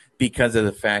rumor because of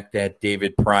the fact that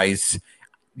David Price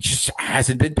just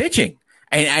hasn't been pitching.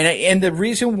 And the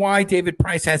reason why David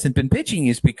Price hasn't been pitching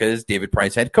is because David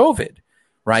Price had COVID,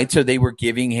 right? So they were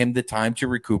giving him the time to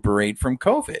recuperate from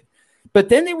COVID. But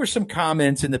then there were some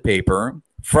comments in the paper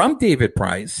from David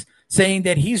Price saying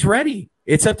that he's ready.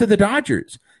 It's up to the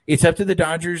Dodgers. It's up to the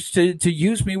Dodgers to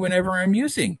use me whenever I'm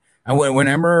using and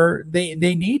whenever they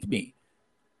need me.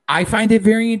 I find it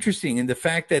very interesting in the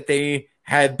fact that they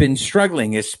have been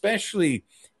struggling, especially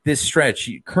this stretch.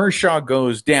 Kershaw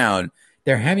goes down.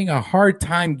 They're having a hard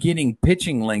time getting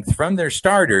pitching length from their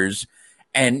starters.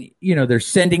 And, they're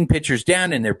sending pitchers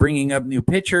down and they're bringing up new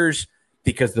pitchers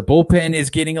because the bullpen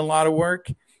is getting a lot of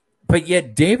work. But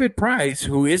yet David Price,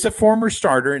 who is a former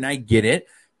starter, and I get it,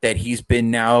 that he's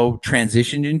been now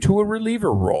transitioned into a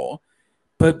reliever role.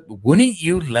 But wouldn't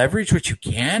you leverage what you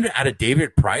can out of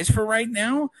David Price for right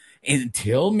now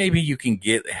until maybe you can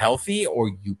get healthy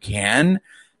or you can,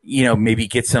 maybe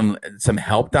get some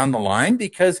help down the line?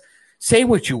 Because say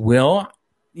what you will,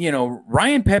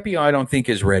 Ryan Pepiot, I don't think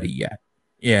is ready yet.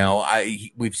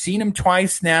 We've seen him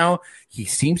twice now. He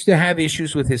seems to have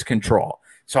issues with his control.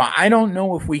 So I don't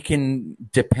know if we can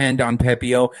depend on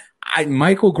Pepiot.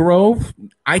 Michael Grove,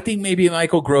 I think maybe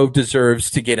Michael Grove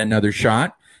deserves to get another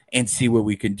shot and see what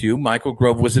we can do. Michael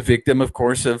Grove was a victim, of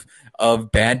course,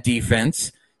 of bad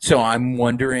defense. So I'm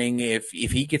wondering if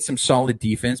he gets some solid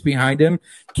defense behind him,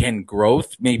 can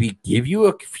Growth maybe give you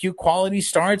a few quality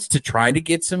starts to try to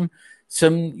get some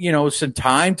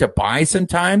time to buy some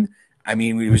time? I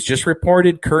mean, it was just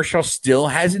reported Kershaw still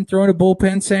hasn't thrown a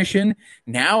bullpen session.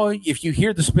 Now, if you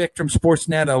hear the Spectrum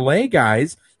Sportsnet LA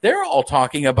guys, they're all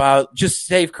talking about just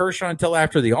save Kershaw until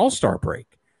after the All-Star break.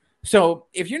 So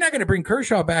if you're not going to bring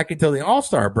Kershaw back until the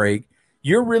All-Star break,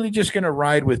 you're really just going to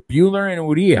ride with Buehler and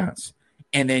Urias.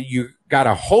 And then you got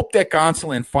to hope that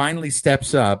Gonsolin finally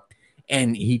steps up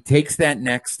and he takes that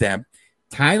next step.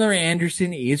 Tyler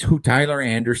Anderson is who Tyler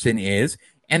Anderson is.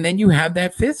 And then you have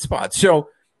that fifth spot. So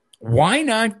why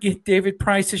not get David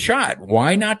Price a shot?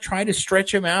 Why not try to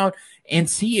stretch him out and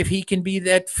see if he can be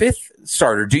that fifth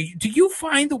starter? Do you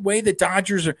find the way the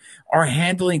Dodgers are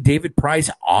handling David Price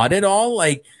odd at all?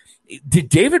 Like, did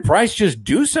David Price just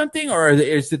do something, or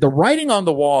is it the writing on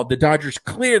the wall? The Dodgers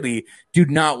clearly do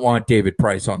not want David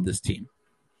Price on this team.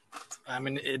 I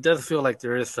mean, it does feel like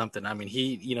there is something. I mean,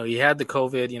 he had the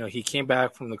COVID, he came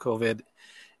back from the COVID,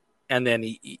 and then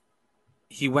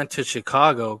he went to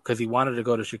Chicago because he wanted to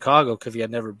go to Chicago because he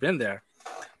had never been there.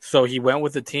 So he went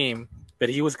with the team, but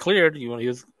he was cleared.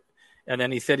 And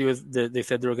then he said they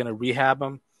said they were going to rehab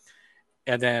him.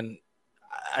 And then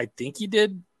I think he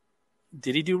did.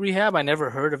 Did he do rehab? I never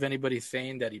heard of anybody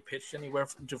saying that he pitched anywhere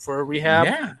for a rehab.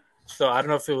 Yeah. So I don't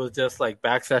know if it was just like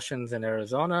back sessions in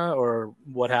Arizona or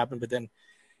what happened, and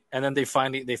then they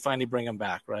finally bring him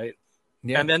back, right?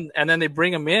 Yeah. And then they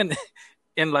bring him in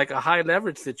like a high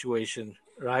leverage situation,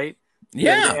 right?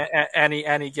 Yeah.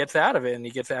 And he gets out of it, and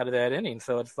he gets out of that inning.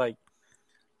 So it's like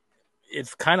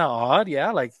it's kind of odd,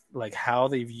 yeah, like how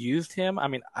they've used him. I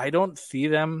mean, I don't see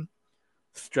them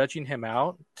stretching him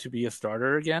out to be a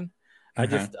starter again.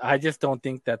 Uh-huh. I just don't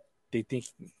think that they think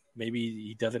maybe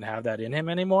he doesn't have that in him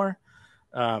anymore.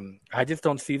 I just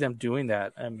don't see them doing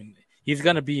that. I mean, he's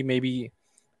going to be maybe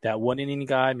that 1 inning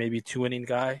guy, maybe 2 inning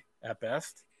guy at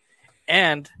best.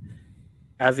 And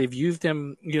as they've used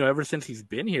him, ever since he's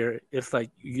been here, it's like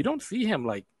you don't see him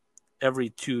like every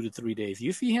 2 to 3 days.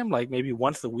 You see him like maybe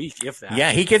once a week, if that.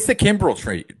 Yeah, he gets the Kimbrel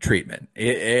treatment.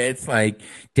 It's like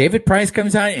David Price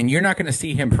comes out, and you're not going to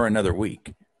see him for another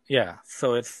week. Yeah,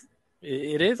 so it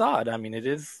is odd. I mean, it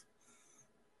is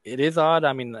odd.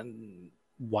 I mean,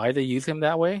 why they use him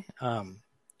that way?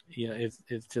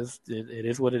 It's just it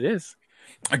is what it is.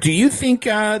 Do you think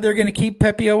they're going to keep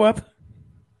Pepio up?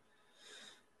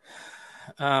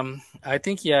 I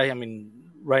think, yeah. I mean,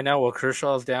 right now while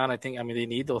Kershaw's down, I mean they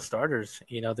need those starters.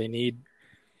 They need.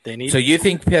 So you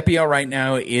think Pepio right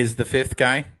now is the fifth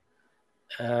guy?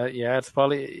 Yeah, it's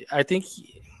probably. I think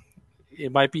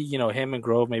it might be him and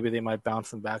Grove. Maybe they might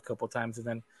bounce him back a couple times, and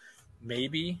then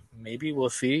maybe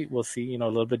we'll see. We'll see. A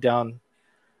little bit down.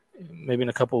 Maybe in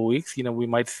a couple of weeks, we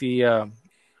might see.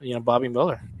 Bobby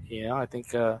Miller. I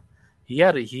think he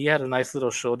had a nice little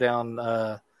showdown.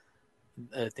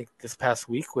 I think this past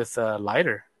week with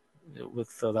Leiter.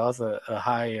 So that was a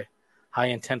high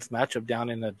intense matchup down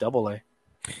in the Double-A.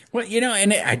 Well,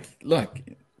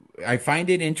 I find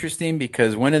it interesting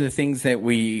because one of the things that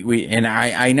we and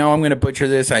I know I'm going to butcher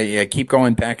this. I keep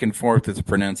going back and forth with the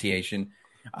pronunciation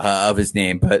of his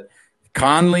name, but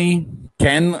Conley,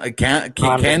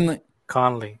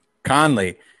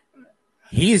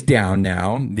 he's down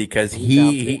now because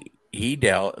he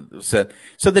dealt. So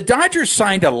the Dodgers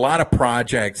signed a lot of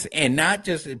projects, and not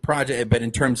just a project, but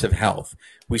in terms of health.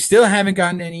 We still haven't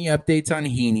gotten any updates on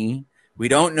Heaney. We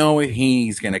don't know if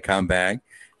Heaney's going to come back.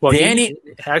 Well, Heaney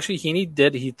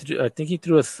did. I think he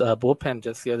threw a bullpen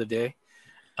just the other day,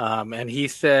 and he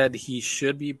said he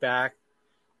should be back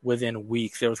within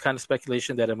weeks. There was kind of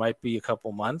speculation that it might be a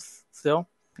couple months still,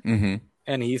 and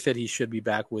he said he should be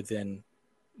back within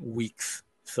weeks.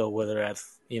 So whether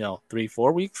that's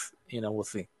 3-4 weeks, we'll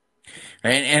see.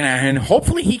 And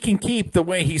hopefully he can keep the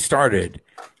way he started,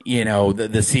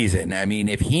 the season. I mean,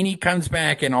 if Heaney comes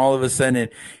back and all of a sudden,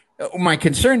 my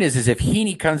concern is if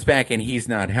Heaney comes back and he's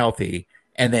not healthy,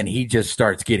 and then he just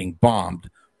starts getting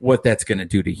bombed, what that's going to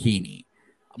do to Heaney.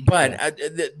 But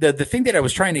the thing that I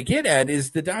was trying to get at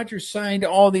is the Dodgers signed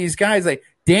all these guys like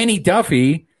Danny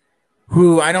Duffy,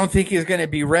 who I don't think is going to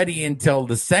be ready until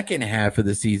the second half of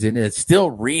the season. It's still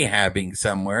rehabbing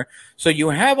somewhere. So you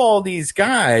have all these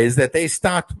guys that they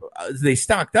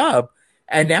stocked up,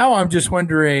 and now I'm just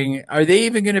wondering, are they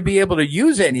even going to be able to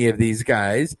use any of these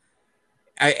guys?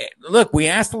 Look, we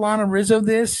asked Alana Rizzo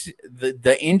this,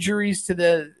 the injuries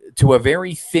to a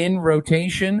very thin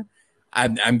rotation.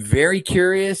 I'm very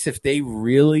curious if they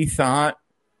really thought,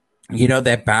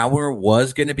 that Bauer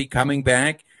was going to be coming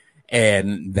back,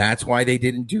 and that's why they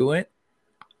didn't do it.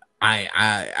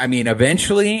 I mean,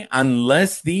 eventually,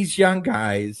 unless these young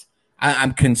guys,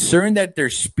 I'm concerned that they're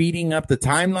speeding up the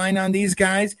timeline on these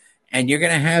guys, and you're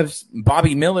going to have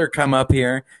Bobby Miller come up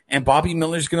here, and Bobby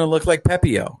Miller's going to look like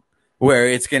Pepio, where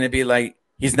it's going to be like,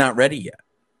 he's not ready yet.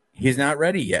 He's not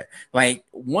ready yet. Like,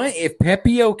 what if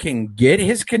Pepio can get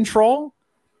his control?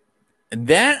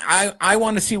 That I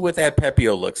want to see what that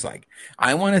Pepio looks like.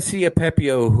 I want to see a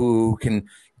Pepio who can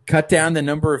cut down the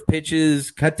number of pitches,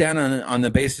 cut down on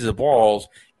the bases of balls,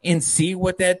 and see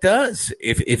what that does.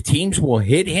 If teams will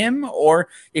hit him, or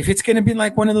if it's going to be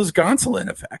like one of those Gonsolin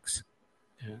effects.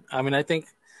 Yeah. I mean, I think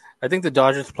the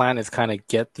Dodgers' plan is kind of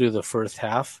get through the first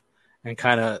half, and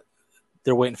kind of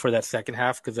they're waiting for that second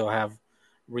half because they'll have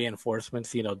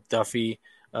reinforcements. Duffy,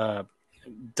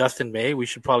 Dustin May. We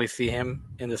should probably see him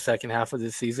in the second half of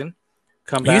this season.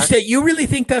 Come back. You really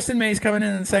think Dustin May is coming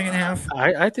in the second half?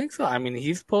 I think so. I mean,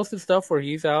 he's posted stuff where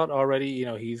he's out already.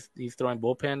 He's throwing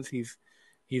bullpens.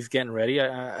 He's getting ready.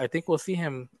 I think we'll see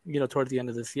him. Towards the end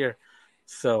of this year.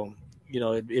 So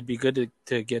it'd be good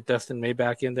to get Dustin May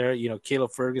back in there.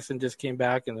 Caleb Ferguson just came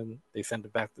back, and then they sent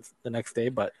him back the next day.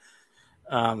 But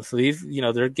so these,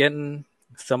 they're getting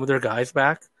some of their guys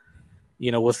back.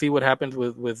 We'll see what happens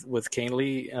with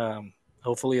Canely.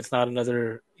 Hopefully, it's not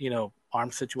another arm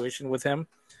situation with him.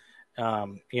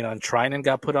 And Trinan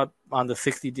got put up on the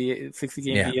 60 game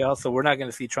DL, so we're not going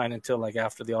to see Trinan until like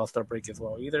after the All-Star break as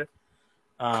well either.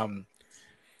 And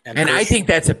I think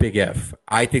that's a big if.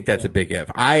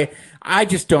 I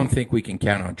just don't think we can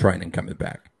count on Trinan coming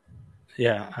back.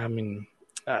 Yeah, I mean,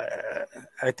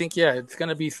 I think it's going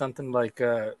to be something like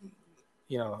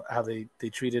how they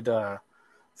treated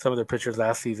some of their pitchers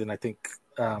last season. I think,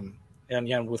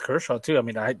 and with Kershaw too. I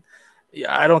mean, I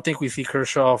don't think we see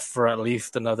Kershaw for at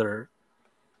least another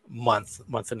month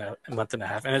and a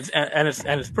half, and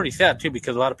it's pretty sad too,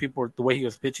 because a lot of people the way he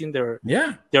was pitching, they were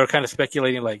kind of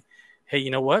speculating like, hey,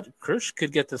 you know what, Kersh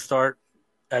could get the start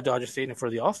at Dodger Stadium for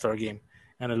the All-Star game,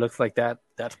 and it looks like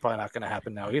that's probably not going to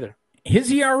happen now either. His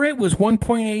ERA was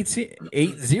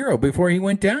 1.80 before he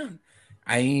went down.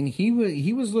 I mean, he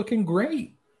was looking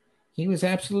great. He was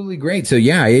absolutely great. So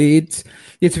yeah, it's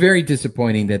very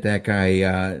disappointing that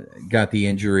guy got the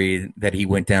injury, that he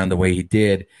went down the way he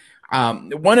did.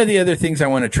 One of the other things I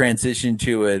want to transition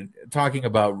to, talking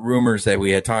about rumors that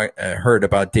we had heard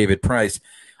about David Price.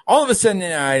 All of a sudden,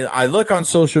 I look on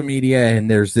social media and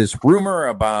there's this rumor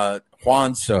about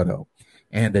Juan Soto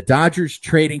and the Dodgers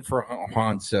trading for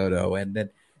Juan Soto. And then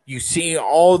you see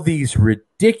all these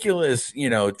ridiculous,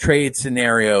 trade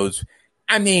scenarios.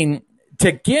 I mean,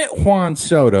 to get Juan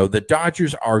Soto, the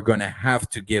Dodgers are going to have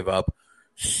to give up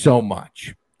so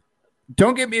much.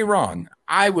 Don't get me wrong.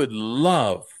 I would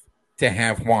love to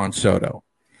have Juan Soto,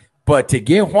 but to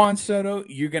get Juan Soto,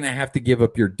 you're going to have to give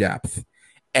up your depth.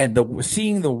 And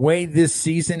seeing the way this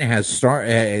season has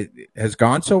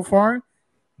gone so far,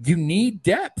 you need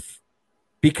depth,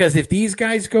 because if these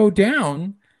guys go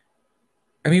down,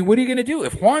 I mean, what are you going to do?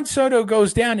 If Juan Soto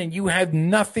goes down and you have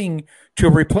nothing to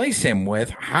replace him with,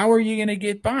 how are you going to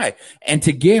get by? And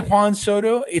to get Juan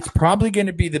Soto, it's probably going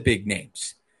to be the big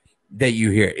names that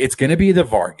you hear. It's going to be the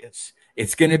Vargas.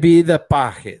 It's going to be the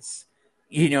Pajes.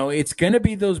 It's going to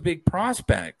be those big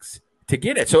prospects to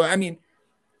get it. So, I mean,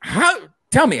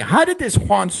 tell me, how did this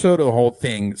Juan Soto whole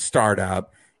thing start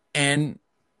up? And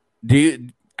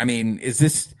is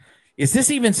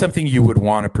this even something you would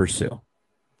want to pursue?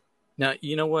 Now,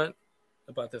 you know what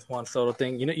about this Juan Soto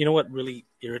thing? You know what really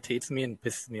irritates me and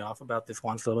pisses me off about this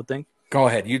Juan Soto thing? Go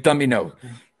ahead. You let me know.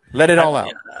 Let it all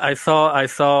out. I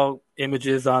saw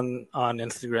images on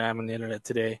Instagram and the internet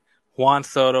today. Juan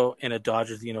Soto in a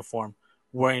Dodgers uniform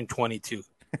wearing 22.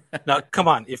 Now, come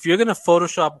on. If you're going to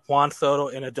Photoshop Juan Soto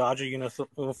in a Dodger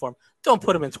uniform, don't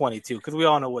put him in 22, because we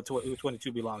all know who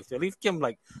 22 belongs to. At least give him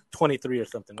like 23 or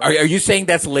something. Right? Are you saying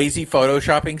that's lazy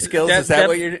Photoshopping skills? Is that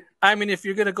what you're... I mean, if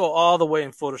you're going to go all the way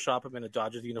and Photoshop him in a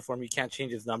Dodgers uniform, you can't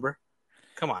change his number.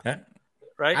 Come on.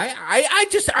 Right?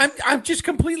 I'm just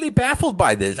completely baffled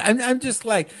by this. I'm just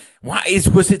like, why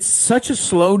was it such a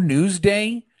slow news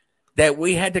day that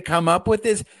we had to come up with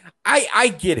this? I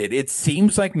get it. It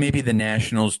seems like maybe the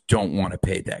Nationals don't want to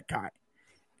pay that guy.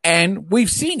 And we've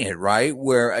seen it, right?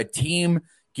 Where a team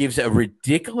gives a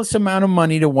ridiculous amount of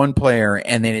money to one player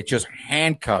and then it just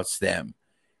handcuffs them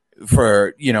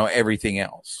for, everything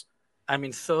else. I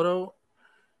mean, Soto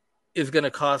is going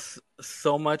to cost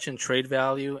so much in trade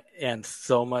value and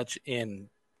so much in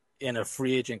a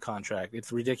free agent contract.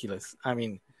 It's ridiculous. I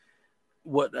mean,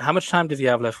 how much time does he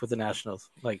have left with the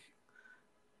Nationals? Like,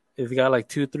 has he got like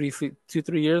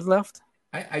 2-3 years left?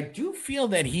 I do feel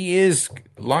that he is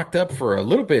locked up for a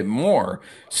little bit more.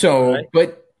 So, right.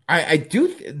 But I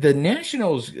do, the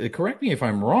Nationals, correct me if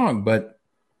I'm wrong, but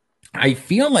I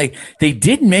feel like they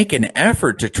did make an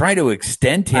effort to try to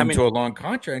extend him to a long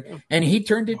contract, and he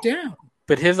turned it down.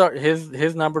 But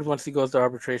his numbers, once he goes to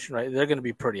arbitration, right, they're going to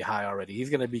be pretty high already. He's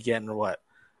going to be getting what?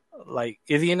 Like,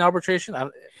 is he in arbitration?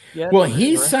 Well,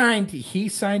 he signed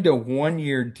a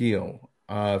 1-year deal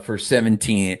for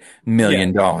 $17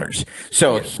 million.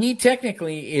 So he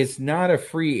technically is not a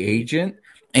free agent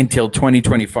until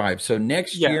 2025. So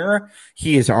next year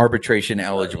he is arbitration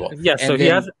eligible. So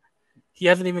he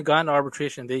hasn't even gotten to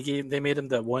arbitration. They made him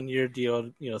the 1-year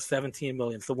deal, $17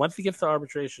 million. So once he gets to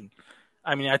arbitration,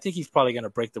 I mean, I think he's probably going to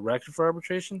break the record for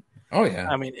arbitration. Oh yeah.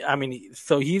 I mean,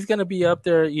 so he's going to be up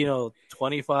there, 25,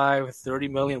 $30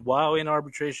 million while in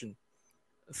arbitration.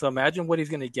 So imagine what he's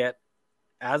going to get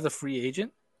as a free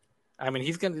agent. I mean,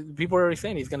 people are already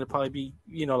saying he's going to probably be,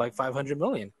 like $500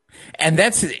 million. And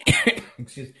that's,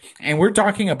 and we're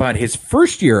talking about his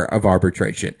first year of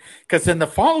arbitration, because then the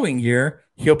following year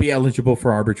he'll be eligible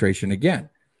for arbitration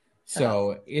again.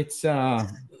 So it's,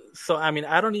 so, I mean,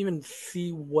 I don't even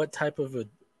see what type of a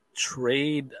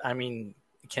trade, can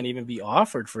even be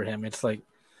offered for him. It's like,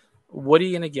 what are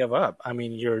you going to give up? I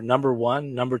mean, your number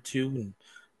 1, number 2, and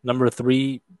number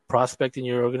 3 prospect in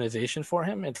your organization for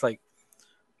him. It's like,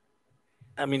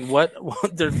 I mean, what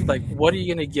are you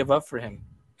going to give up for him?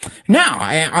 No,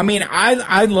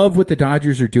 I love what the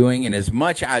Dodgers are doing, and as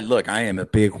much I am a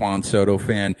big Juan Soto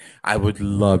fan. I would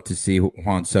love to see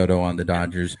Juan Soto on the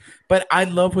Dodgers, but I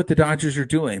love what the Dodgers are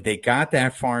doing. They got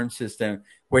that farm system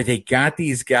where they got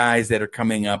these guys that are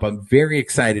coming up. I'm very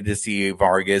excited to see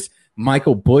Vargas,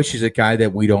 Michael Busch is a guy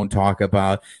that we don't talk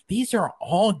about. These are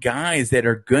all guys that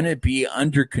are going to be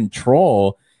under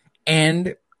control,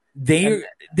 and they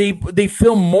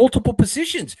fill multiple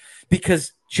positions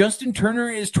because Justin Turner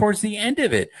is towards the end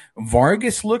of it.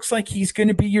 Vargas looks like he's going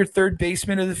to be your third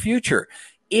baseman of the future.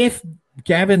 If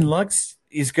Gavin Lux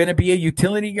is going to be a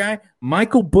utility guy,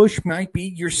 Michael Busch might be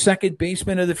your second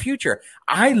baseman of the future.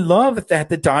 I love that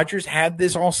the Dodgers had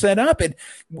this all set up. And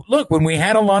look, when we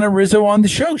had Alana Rizzo on the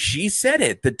show, she said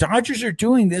it. The Dodgers are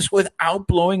doing this without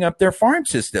blowing up their farm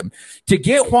system. To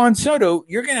get Juan Soto,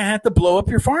 you're going to have to blow up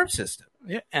your farm system.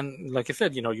 Yeah, and like I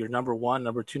said, you're number 1,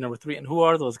 number 2, number 3. And who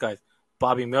are those guys?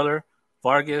 Bobby Miller,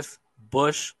 Vargas,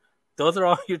 Busch. Those are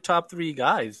all your top 3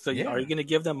 guys. So are you going to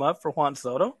give them up for Juan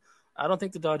Soto? I don't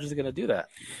think the Dodgers are going to do that.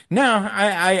 No,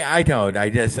 I don't.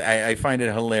 I find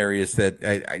it hilarious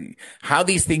that how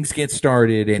these things get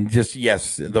started, and just,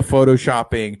 yes, the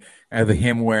photoshopping of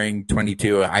him wearing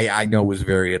 22, I know was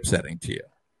very upsetting to you.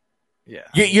 Yeah.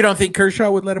 You don't think Kershaw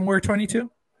would let him wear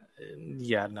 22?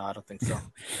 Yeah, no, I don't think so.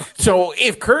 So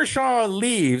if Kershaw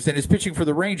leaves and is pitching for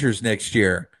the Rangers next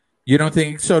year, you don't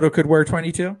think Soto could wear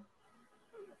 22?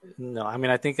 No, I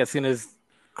mean, I think as soon as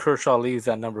Kershaw leaves,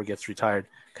 that number gets retired,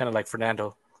 kind of like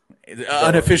Fernando.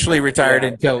 Unofficially retired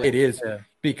until it is,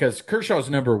 because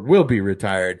Kershaw's number will be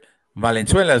retired.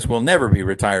 Valenzuela's will never be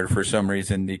retired for some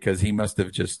reason, because he must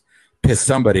have just pissed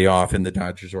somebody off in the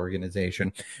Dodgers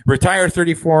organization. Retire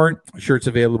 34 shirts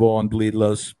available on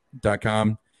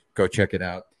bleedlos.com. Go check it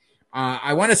out.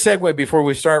 I want to segue before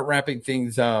we start wrapping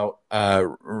things up.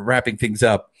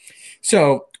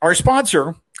 So our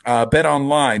sponsor, Bet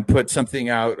Online, put something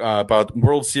out about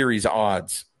World Series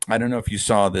odds. I don't know if you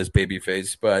saw this,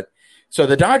 babyface, but so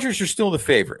the Dodgers are still the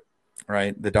favorite,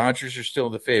 right? The Dodgers are still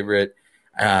the favorite,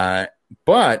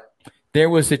 but there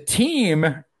was a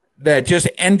team that just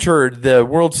entered the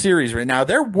World Series right now.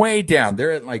 They're way down.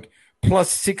 They're at like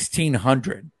plus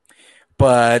 1,600,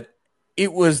 but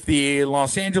it was the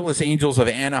Los Angeles Angels of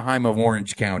Anaheim of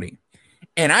Orange County.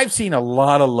 And I've seen a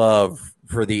lot of love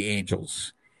for the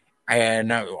Angels.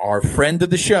 And our friend of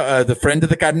the show, the friend of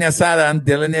the carne asada,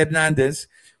 Dylan Hernandez,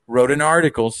 wrote an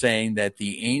article saying that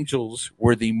the Angels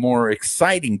were the more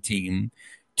exciting team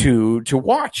to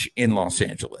watch in Los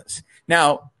Angeles.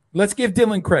 Now, let's give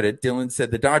Dylan credit. Dylan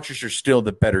said the Dodgers are still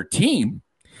the better team,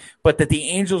 but that the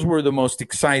Angels were the most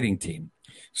exciting team.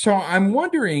 So I'm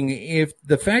wondering if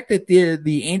the fact that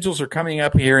the Angels are coming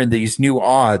up here in these new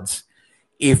odds,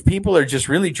 if people are just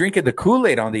really drinking the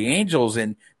Kool-Aid on the Angels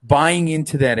and buying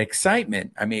into that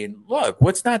excitement. I mean, look,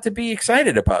 what's not to be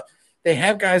excited about? They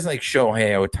have guys like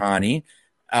Shohei Ohtani.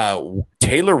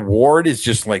 Taylor Ward is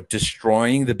just like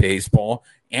destroying the baseball.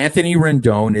 Anthony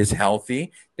Rendon is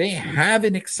healthy. They have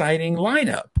an exciting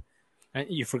lineup. And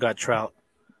you forgot Trout.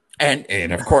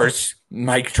 And of course,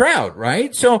 Mike Trout,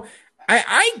 right? So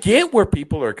I get where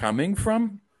people are coming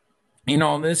from in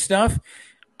all this stuff.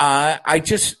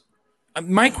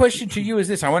 My question to you is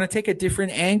this. I want to take a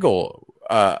different angle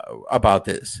about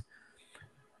this.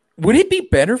 Would it be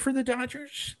better for the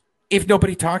Dodgers if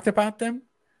nobody talked about them?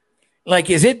 Like,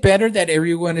 is it better that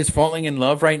everyone is falling in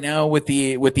love right now with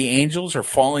the Angels, or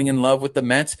falling in love with the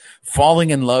Mets,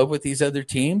 falling in love with these other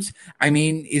teams? I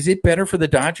mean, is it better for the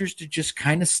Dodgers to just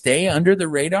kind of stay under the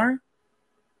radar?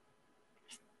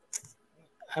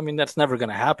 I mean, that's never going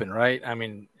to happen, right? I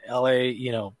mean, LA,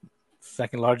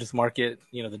 second largest market,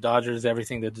 the Dodgers,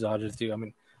 everything that the Dodgers do. I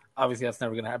mean, obviously that's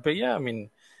never going to happen. But yeah, I mean,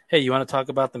 hey, you want to talk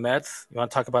about the Mets? You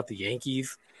want to talk about the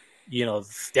Yankees?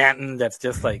 Stanton, that's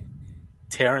just like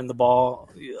tearing the ball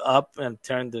up and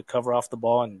tearing the cover off the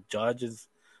ball, and Judge is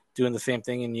doing the same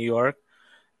thing in New York.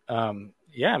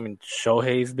 Yeah, I mean,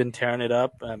 Shohei's been tearing it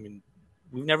up. I mean,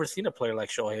 we've never seen a player like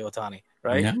Shohei Ohtani,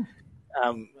 right?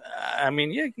 No. I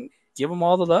mean, yeah, give them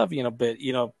all the love, but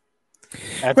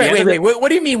Wait. What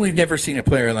do you mean we've never seen a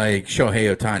player like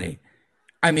Shohei Ohtani?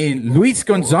 I mean, Luis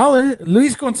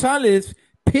Gonzalez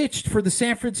pitched for the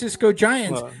San Francisco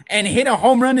Giants and hit a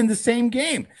home run in the same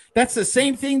game. That's the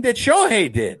same thing that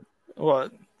Shohei did. Well,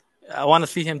 I want to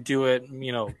see him do it,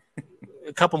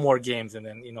 a couple more games, and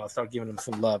then, I'll start giving him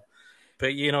some love.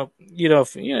 But,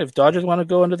 if Dodgers want to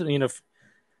go under the,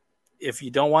 if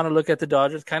you don't want to look at the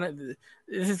Dodgers,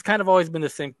 this has kind of always been the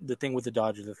thing with the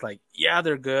Dodgers. It's like, yeah,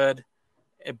 they're good,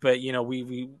 but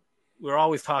we're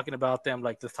always talking about them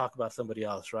like, let's talk about somebody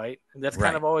else, right? And that's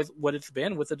kind of always what it's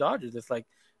been with the Dodgers. It's like,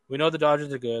 we know the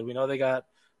Dodgers are good. We know they got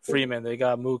Freeman, they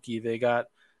got Mookie, they got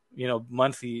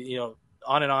Muncy,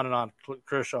 on and on and on,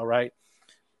 Kershaw, right?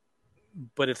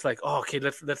 But it's like, okay,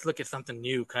 let's look at something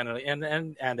new, kind of,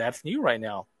 and that's new right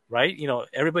now, right?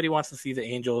 Everybody wants to see the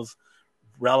Angels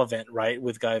relevant, right,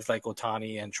 with guys like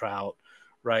Ohtani and Trout,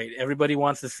 right? Everybody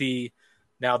wants to see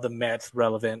now the Mets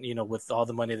relevant, with all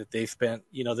the money that they spent,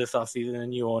 this offseason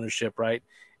and new ownership, right?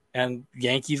 And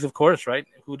Yankees, of course, right?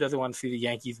 Who doesn't want to see the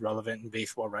Yankees relevant in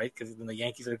baseball, right? Because when the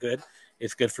Yankees are good,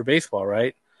 it's good for baseball,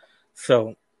 right?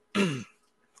 So,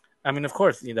 I mean, of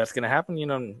course, that's going to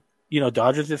happen.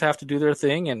 Dodgers just have to do their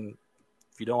thing, and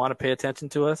if you don't want to pay attention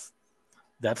to us,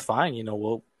 that's fine.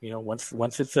 We'll,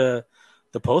 once it's the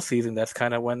postseason, that's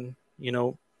kind of when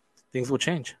things will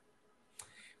change.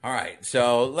 All right,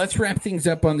 so let's wrap things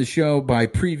up on the show by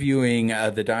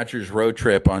previewing the Dodgers road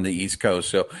trip on the East Coast.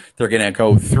 So they're going to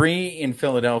go 3 in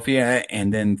Philadelphia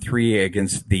and then 3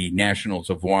 against the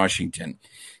Nationals of Washington.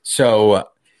 So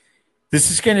this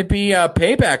is going to be a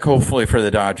payback, hopefully, for the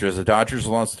Dodgers. The Dodgers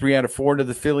lost 3 out of 4 to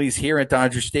the Phillies here at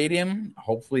Dodger Stadium.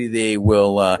 Hopefully they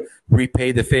will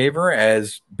repay the favor.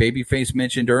 As Babyface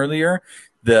mentioned earlier,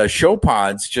 the Show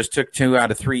Pods just took 2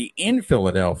 out of 3 in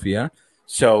Philadelphia.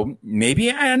 So maybe,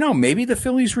 I don't know, maybe the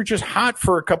Phillies were just hot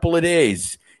for a couple of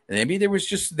days. Maybe there was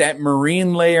just that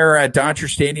marine layer at Dodger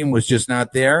Stadium was just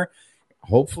not there.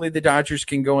 Hopefully the Dodgers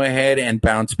can go ahead and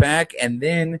bounce back. And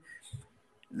then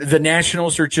the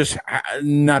Nationals are just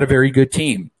not a very good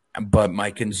team. But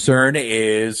my concern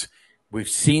is we've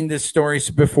seen this story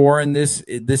before in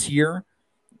this year.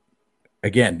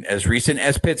 Again, as recent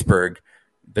as Pittsburgh,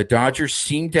 the Dodgers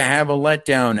seem to have a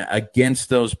letdown against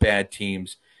those bad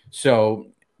teams. So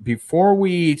before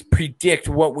we predict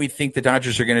what we think the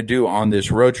Dodgers are going to do on this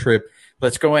road trip,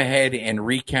 let's go ahead and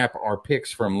recap our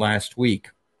picks from last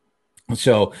week.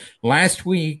 So last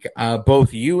week,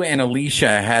 both you and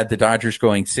Alicia had the Dodgers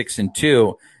going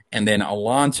 6-2, and then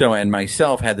Alonso and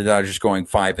myself had the Dodgers going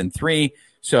 5-3.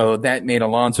 So that made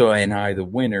Alonso and I the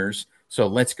winners. So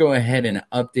let's go ahead and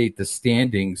update the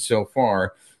standings so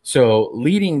far. So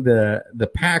leading the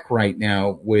pack right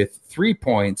now with 3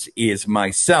 points is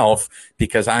myself,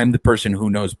 because I'm the person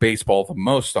who knows baseball the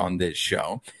most on this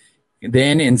show.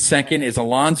 Then in second is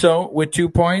Alonso with 2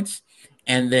 points.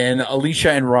 And then Alicia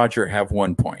and Roger have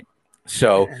 1 point.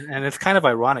 So, and it's kind of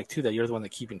ironic too that you're the one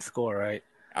that's keeping score, right?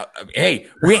 Hey,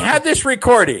 we have this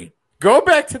recording. Go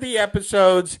back to the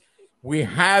episodes. We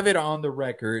have it on the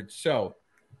record. So,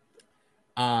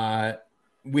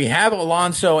 we have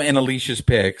Alonso and Alicia's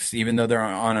picks, even though they're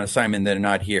on assignment, they're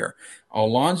not here.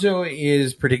 Alonso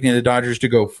is predicting the Dodgers to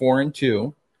go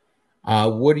 4-2.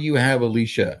 What do you have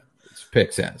Alicia's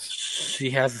picks as?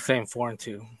 She has the same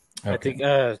 4-2. Okay. I think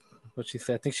what she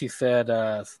said. I think she said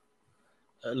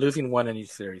losing 1 in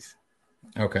each series.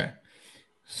 Okay.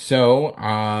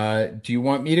 So, do you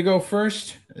want me to go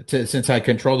first? Since I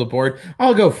control the board,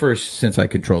 I'll go first since I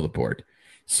control the board.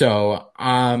 So,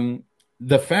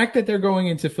 the fact that they're going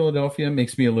into Philadelphia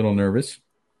makes me a little nervous.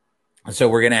 So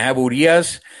we're going to have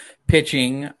Urias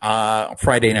pitching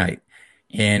Friday night.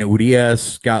 And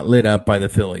Urias got lit up by the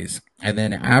Phillies. And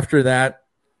then after that,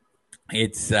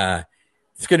 it's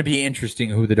going to be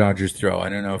interesting who the Dodgers throw. I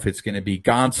don't know if it's going to be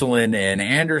Gonsolin and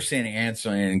Anderson,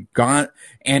 Anderson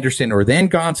or then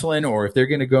Gonsolin, or if they're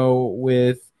going to go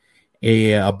with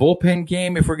a bullpen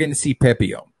game, if we're going to see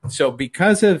Pepio. So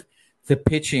because of the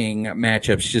pitching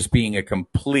matchups just being a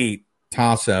complete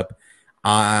toss-up,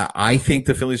 I think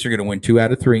the Phillies are going to win 2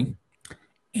 out of 3.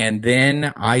 And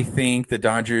then I think the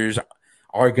Dodgers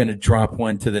are going to drop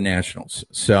 1 to the Nationals.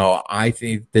 So I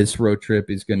think this road trip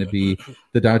is going to be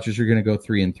the Dodgers are going to go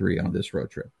 3-3 on this road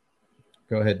trip.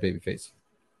 Go ahead, Babyface.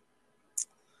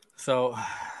 So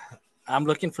I'm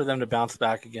looking for them to bounce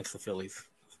back against the Phillies,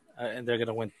 and they're going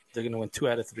to win. They're going to win 2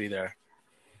 out of 3 there.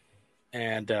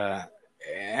 And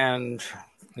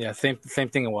yeah, same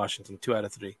thing in Washington, 2 out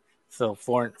of 3. So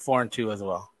 4-2 as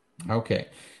well. Okay,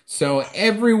 so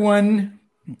everyone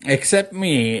except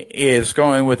me is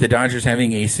going with the Dodgers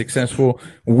having a successful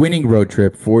winning road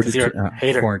trip.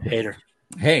 Hater.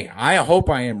 Hey, I hope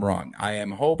I am wrong.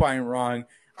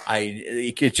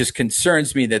 It just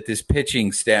concerns me that this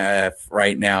pitching staff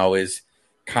right now is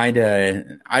kind of,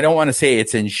 I don't want to say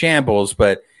it's in shambles,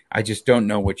 but I just don't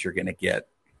know what you're going to get.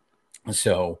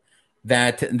 So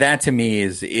that to me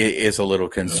is a little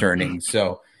concerning.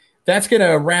 So that's going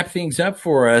to wrap things up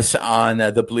for us on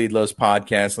the Bleed Los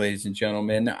podcast, ladies and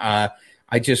gentlemen. I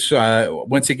just,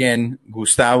 once again,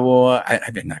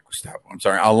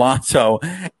 Alonso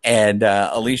and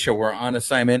Alicia were on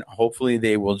assignment. Hopefully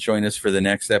they will join us for the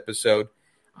next episode.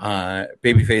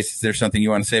 Babyface, is there something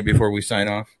you want to say before we sign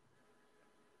off?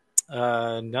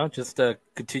 No, just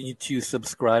continue to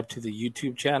subscribe to the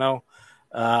YouTube channel.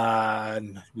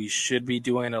 We should be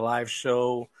doing a live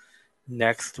show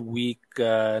next week,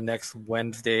 next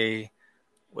Wednesday.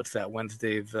 What's that?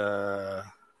 Wednesday, was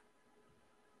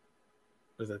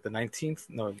it the 19th?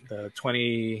 No, the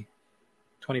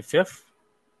 25th?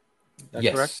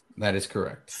 Yes, correct? that is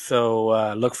correct.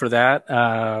 So look for that.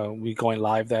 We're going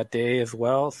live that day as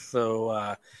well.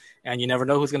 So, and you never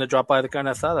know who's going to drop by the carne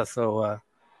asada. So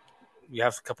we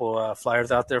have a couple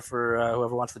flyers out there for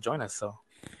whoever wants to join us. So.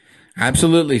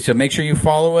 Absolutely. So make sure you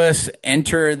follow us,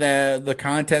 enter the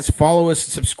contest, follow us,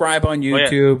 subscribe on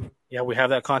YouTube. Yeah, we have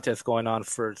that contest going on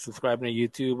for subscribing to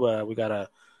YouTube. We got a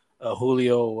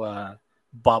Julio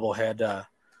bobblehead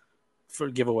for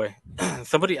giveaway.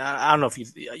 Somebody, I don't know if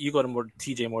you go to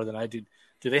TJ more than I do.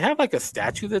 Do they have like a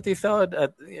statue that they sell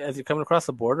as you're coming across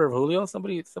the border of Julio?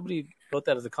 Somebody wrote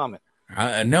that as a comment.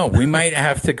 No, we might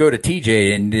have to go to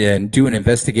TJ and do an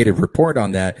investigative report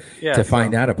on that to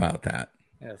find out about that.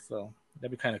 Yeah, so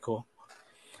that'd be kind of cool.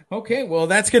 Okay, well,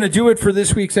 that's going to do it for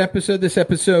this week's episode. This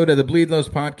episode of the Bleed Lows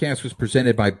podcast was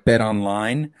presented by Bet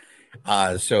Online.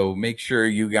 So make sure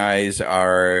you guys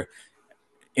are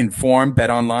informed. Bet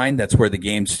Online, that's where the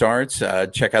game starts.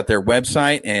 Check out their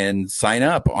website and sign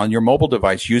up on your mobile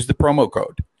device. Use the promo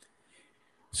code.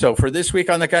 So for this week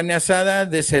on the Carne Asada,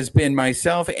 this has been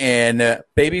myself and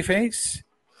Babyface.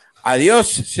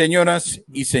 Adios, señoras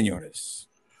y señores.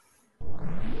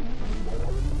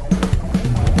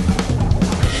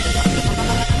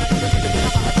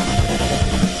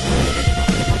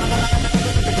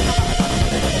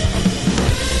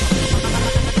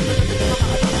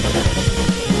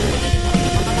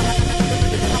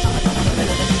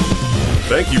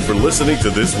 Thank you for listening to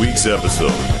this week's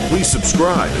episode. Please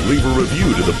subscribe and leave a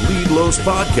review to the Bleed Lows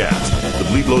Podcast. The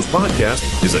Bleed Lows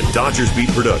Podcast is a Dodgers Beat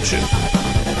production.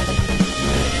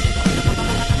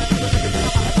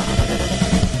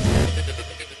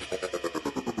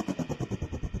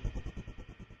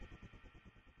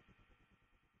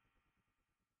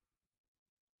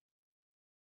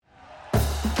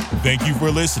 Thank you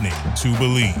for listening to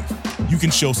Believe. You can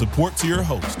show support to your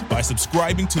host by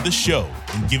subscribing to the show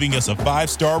and giving us a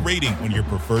 5-star rating on your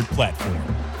preferred platform.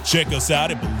 Check us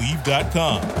out at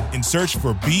Believe.com and search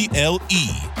for BLEAV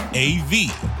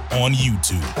on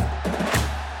YouTube.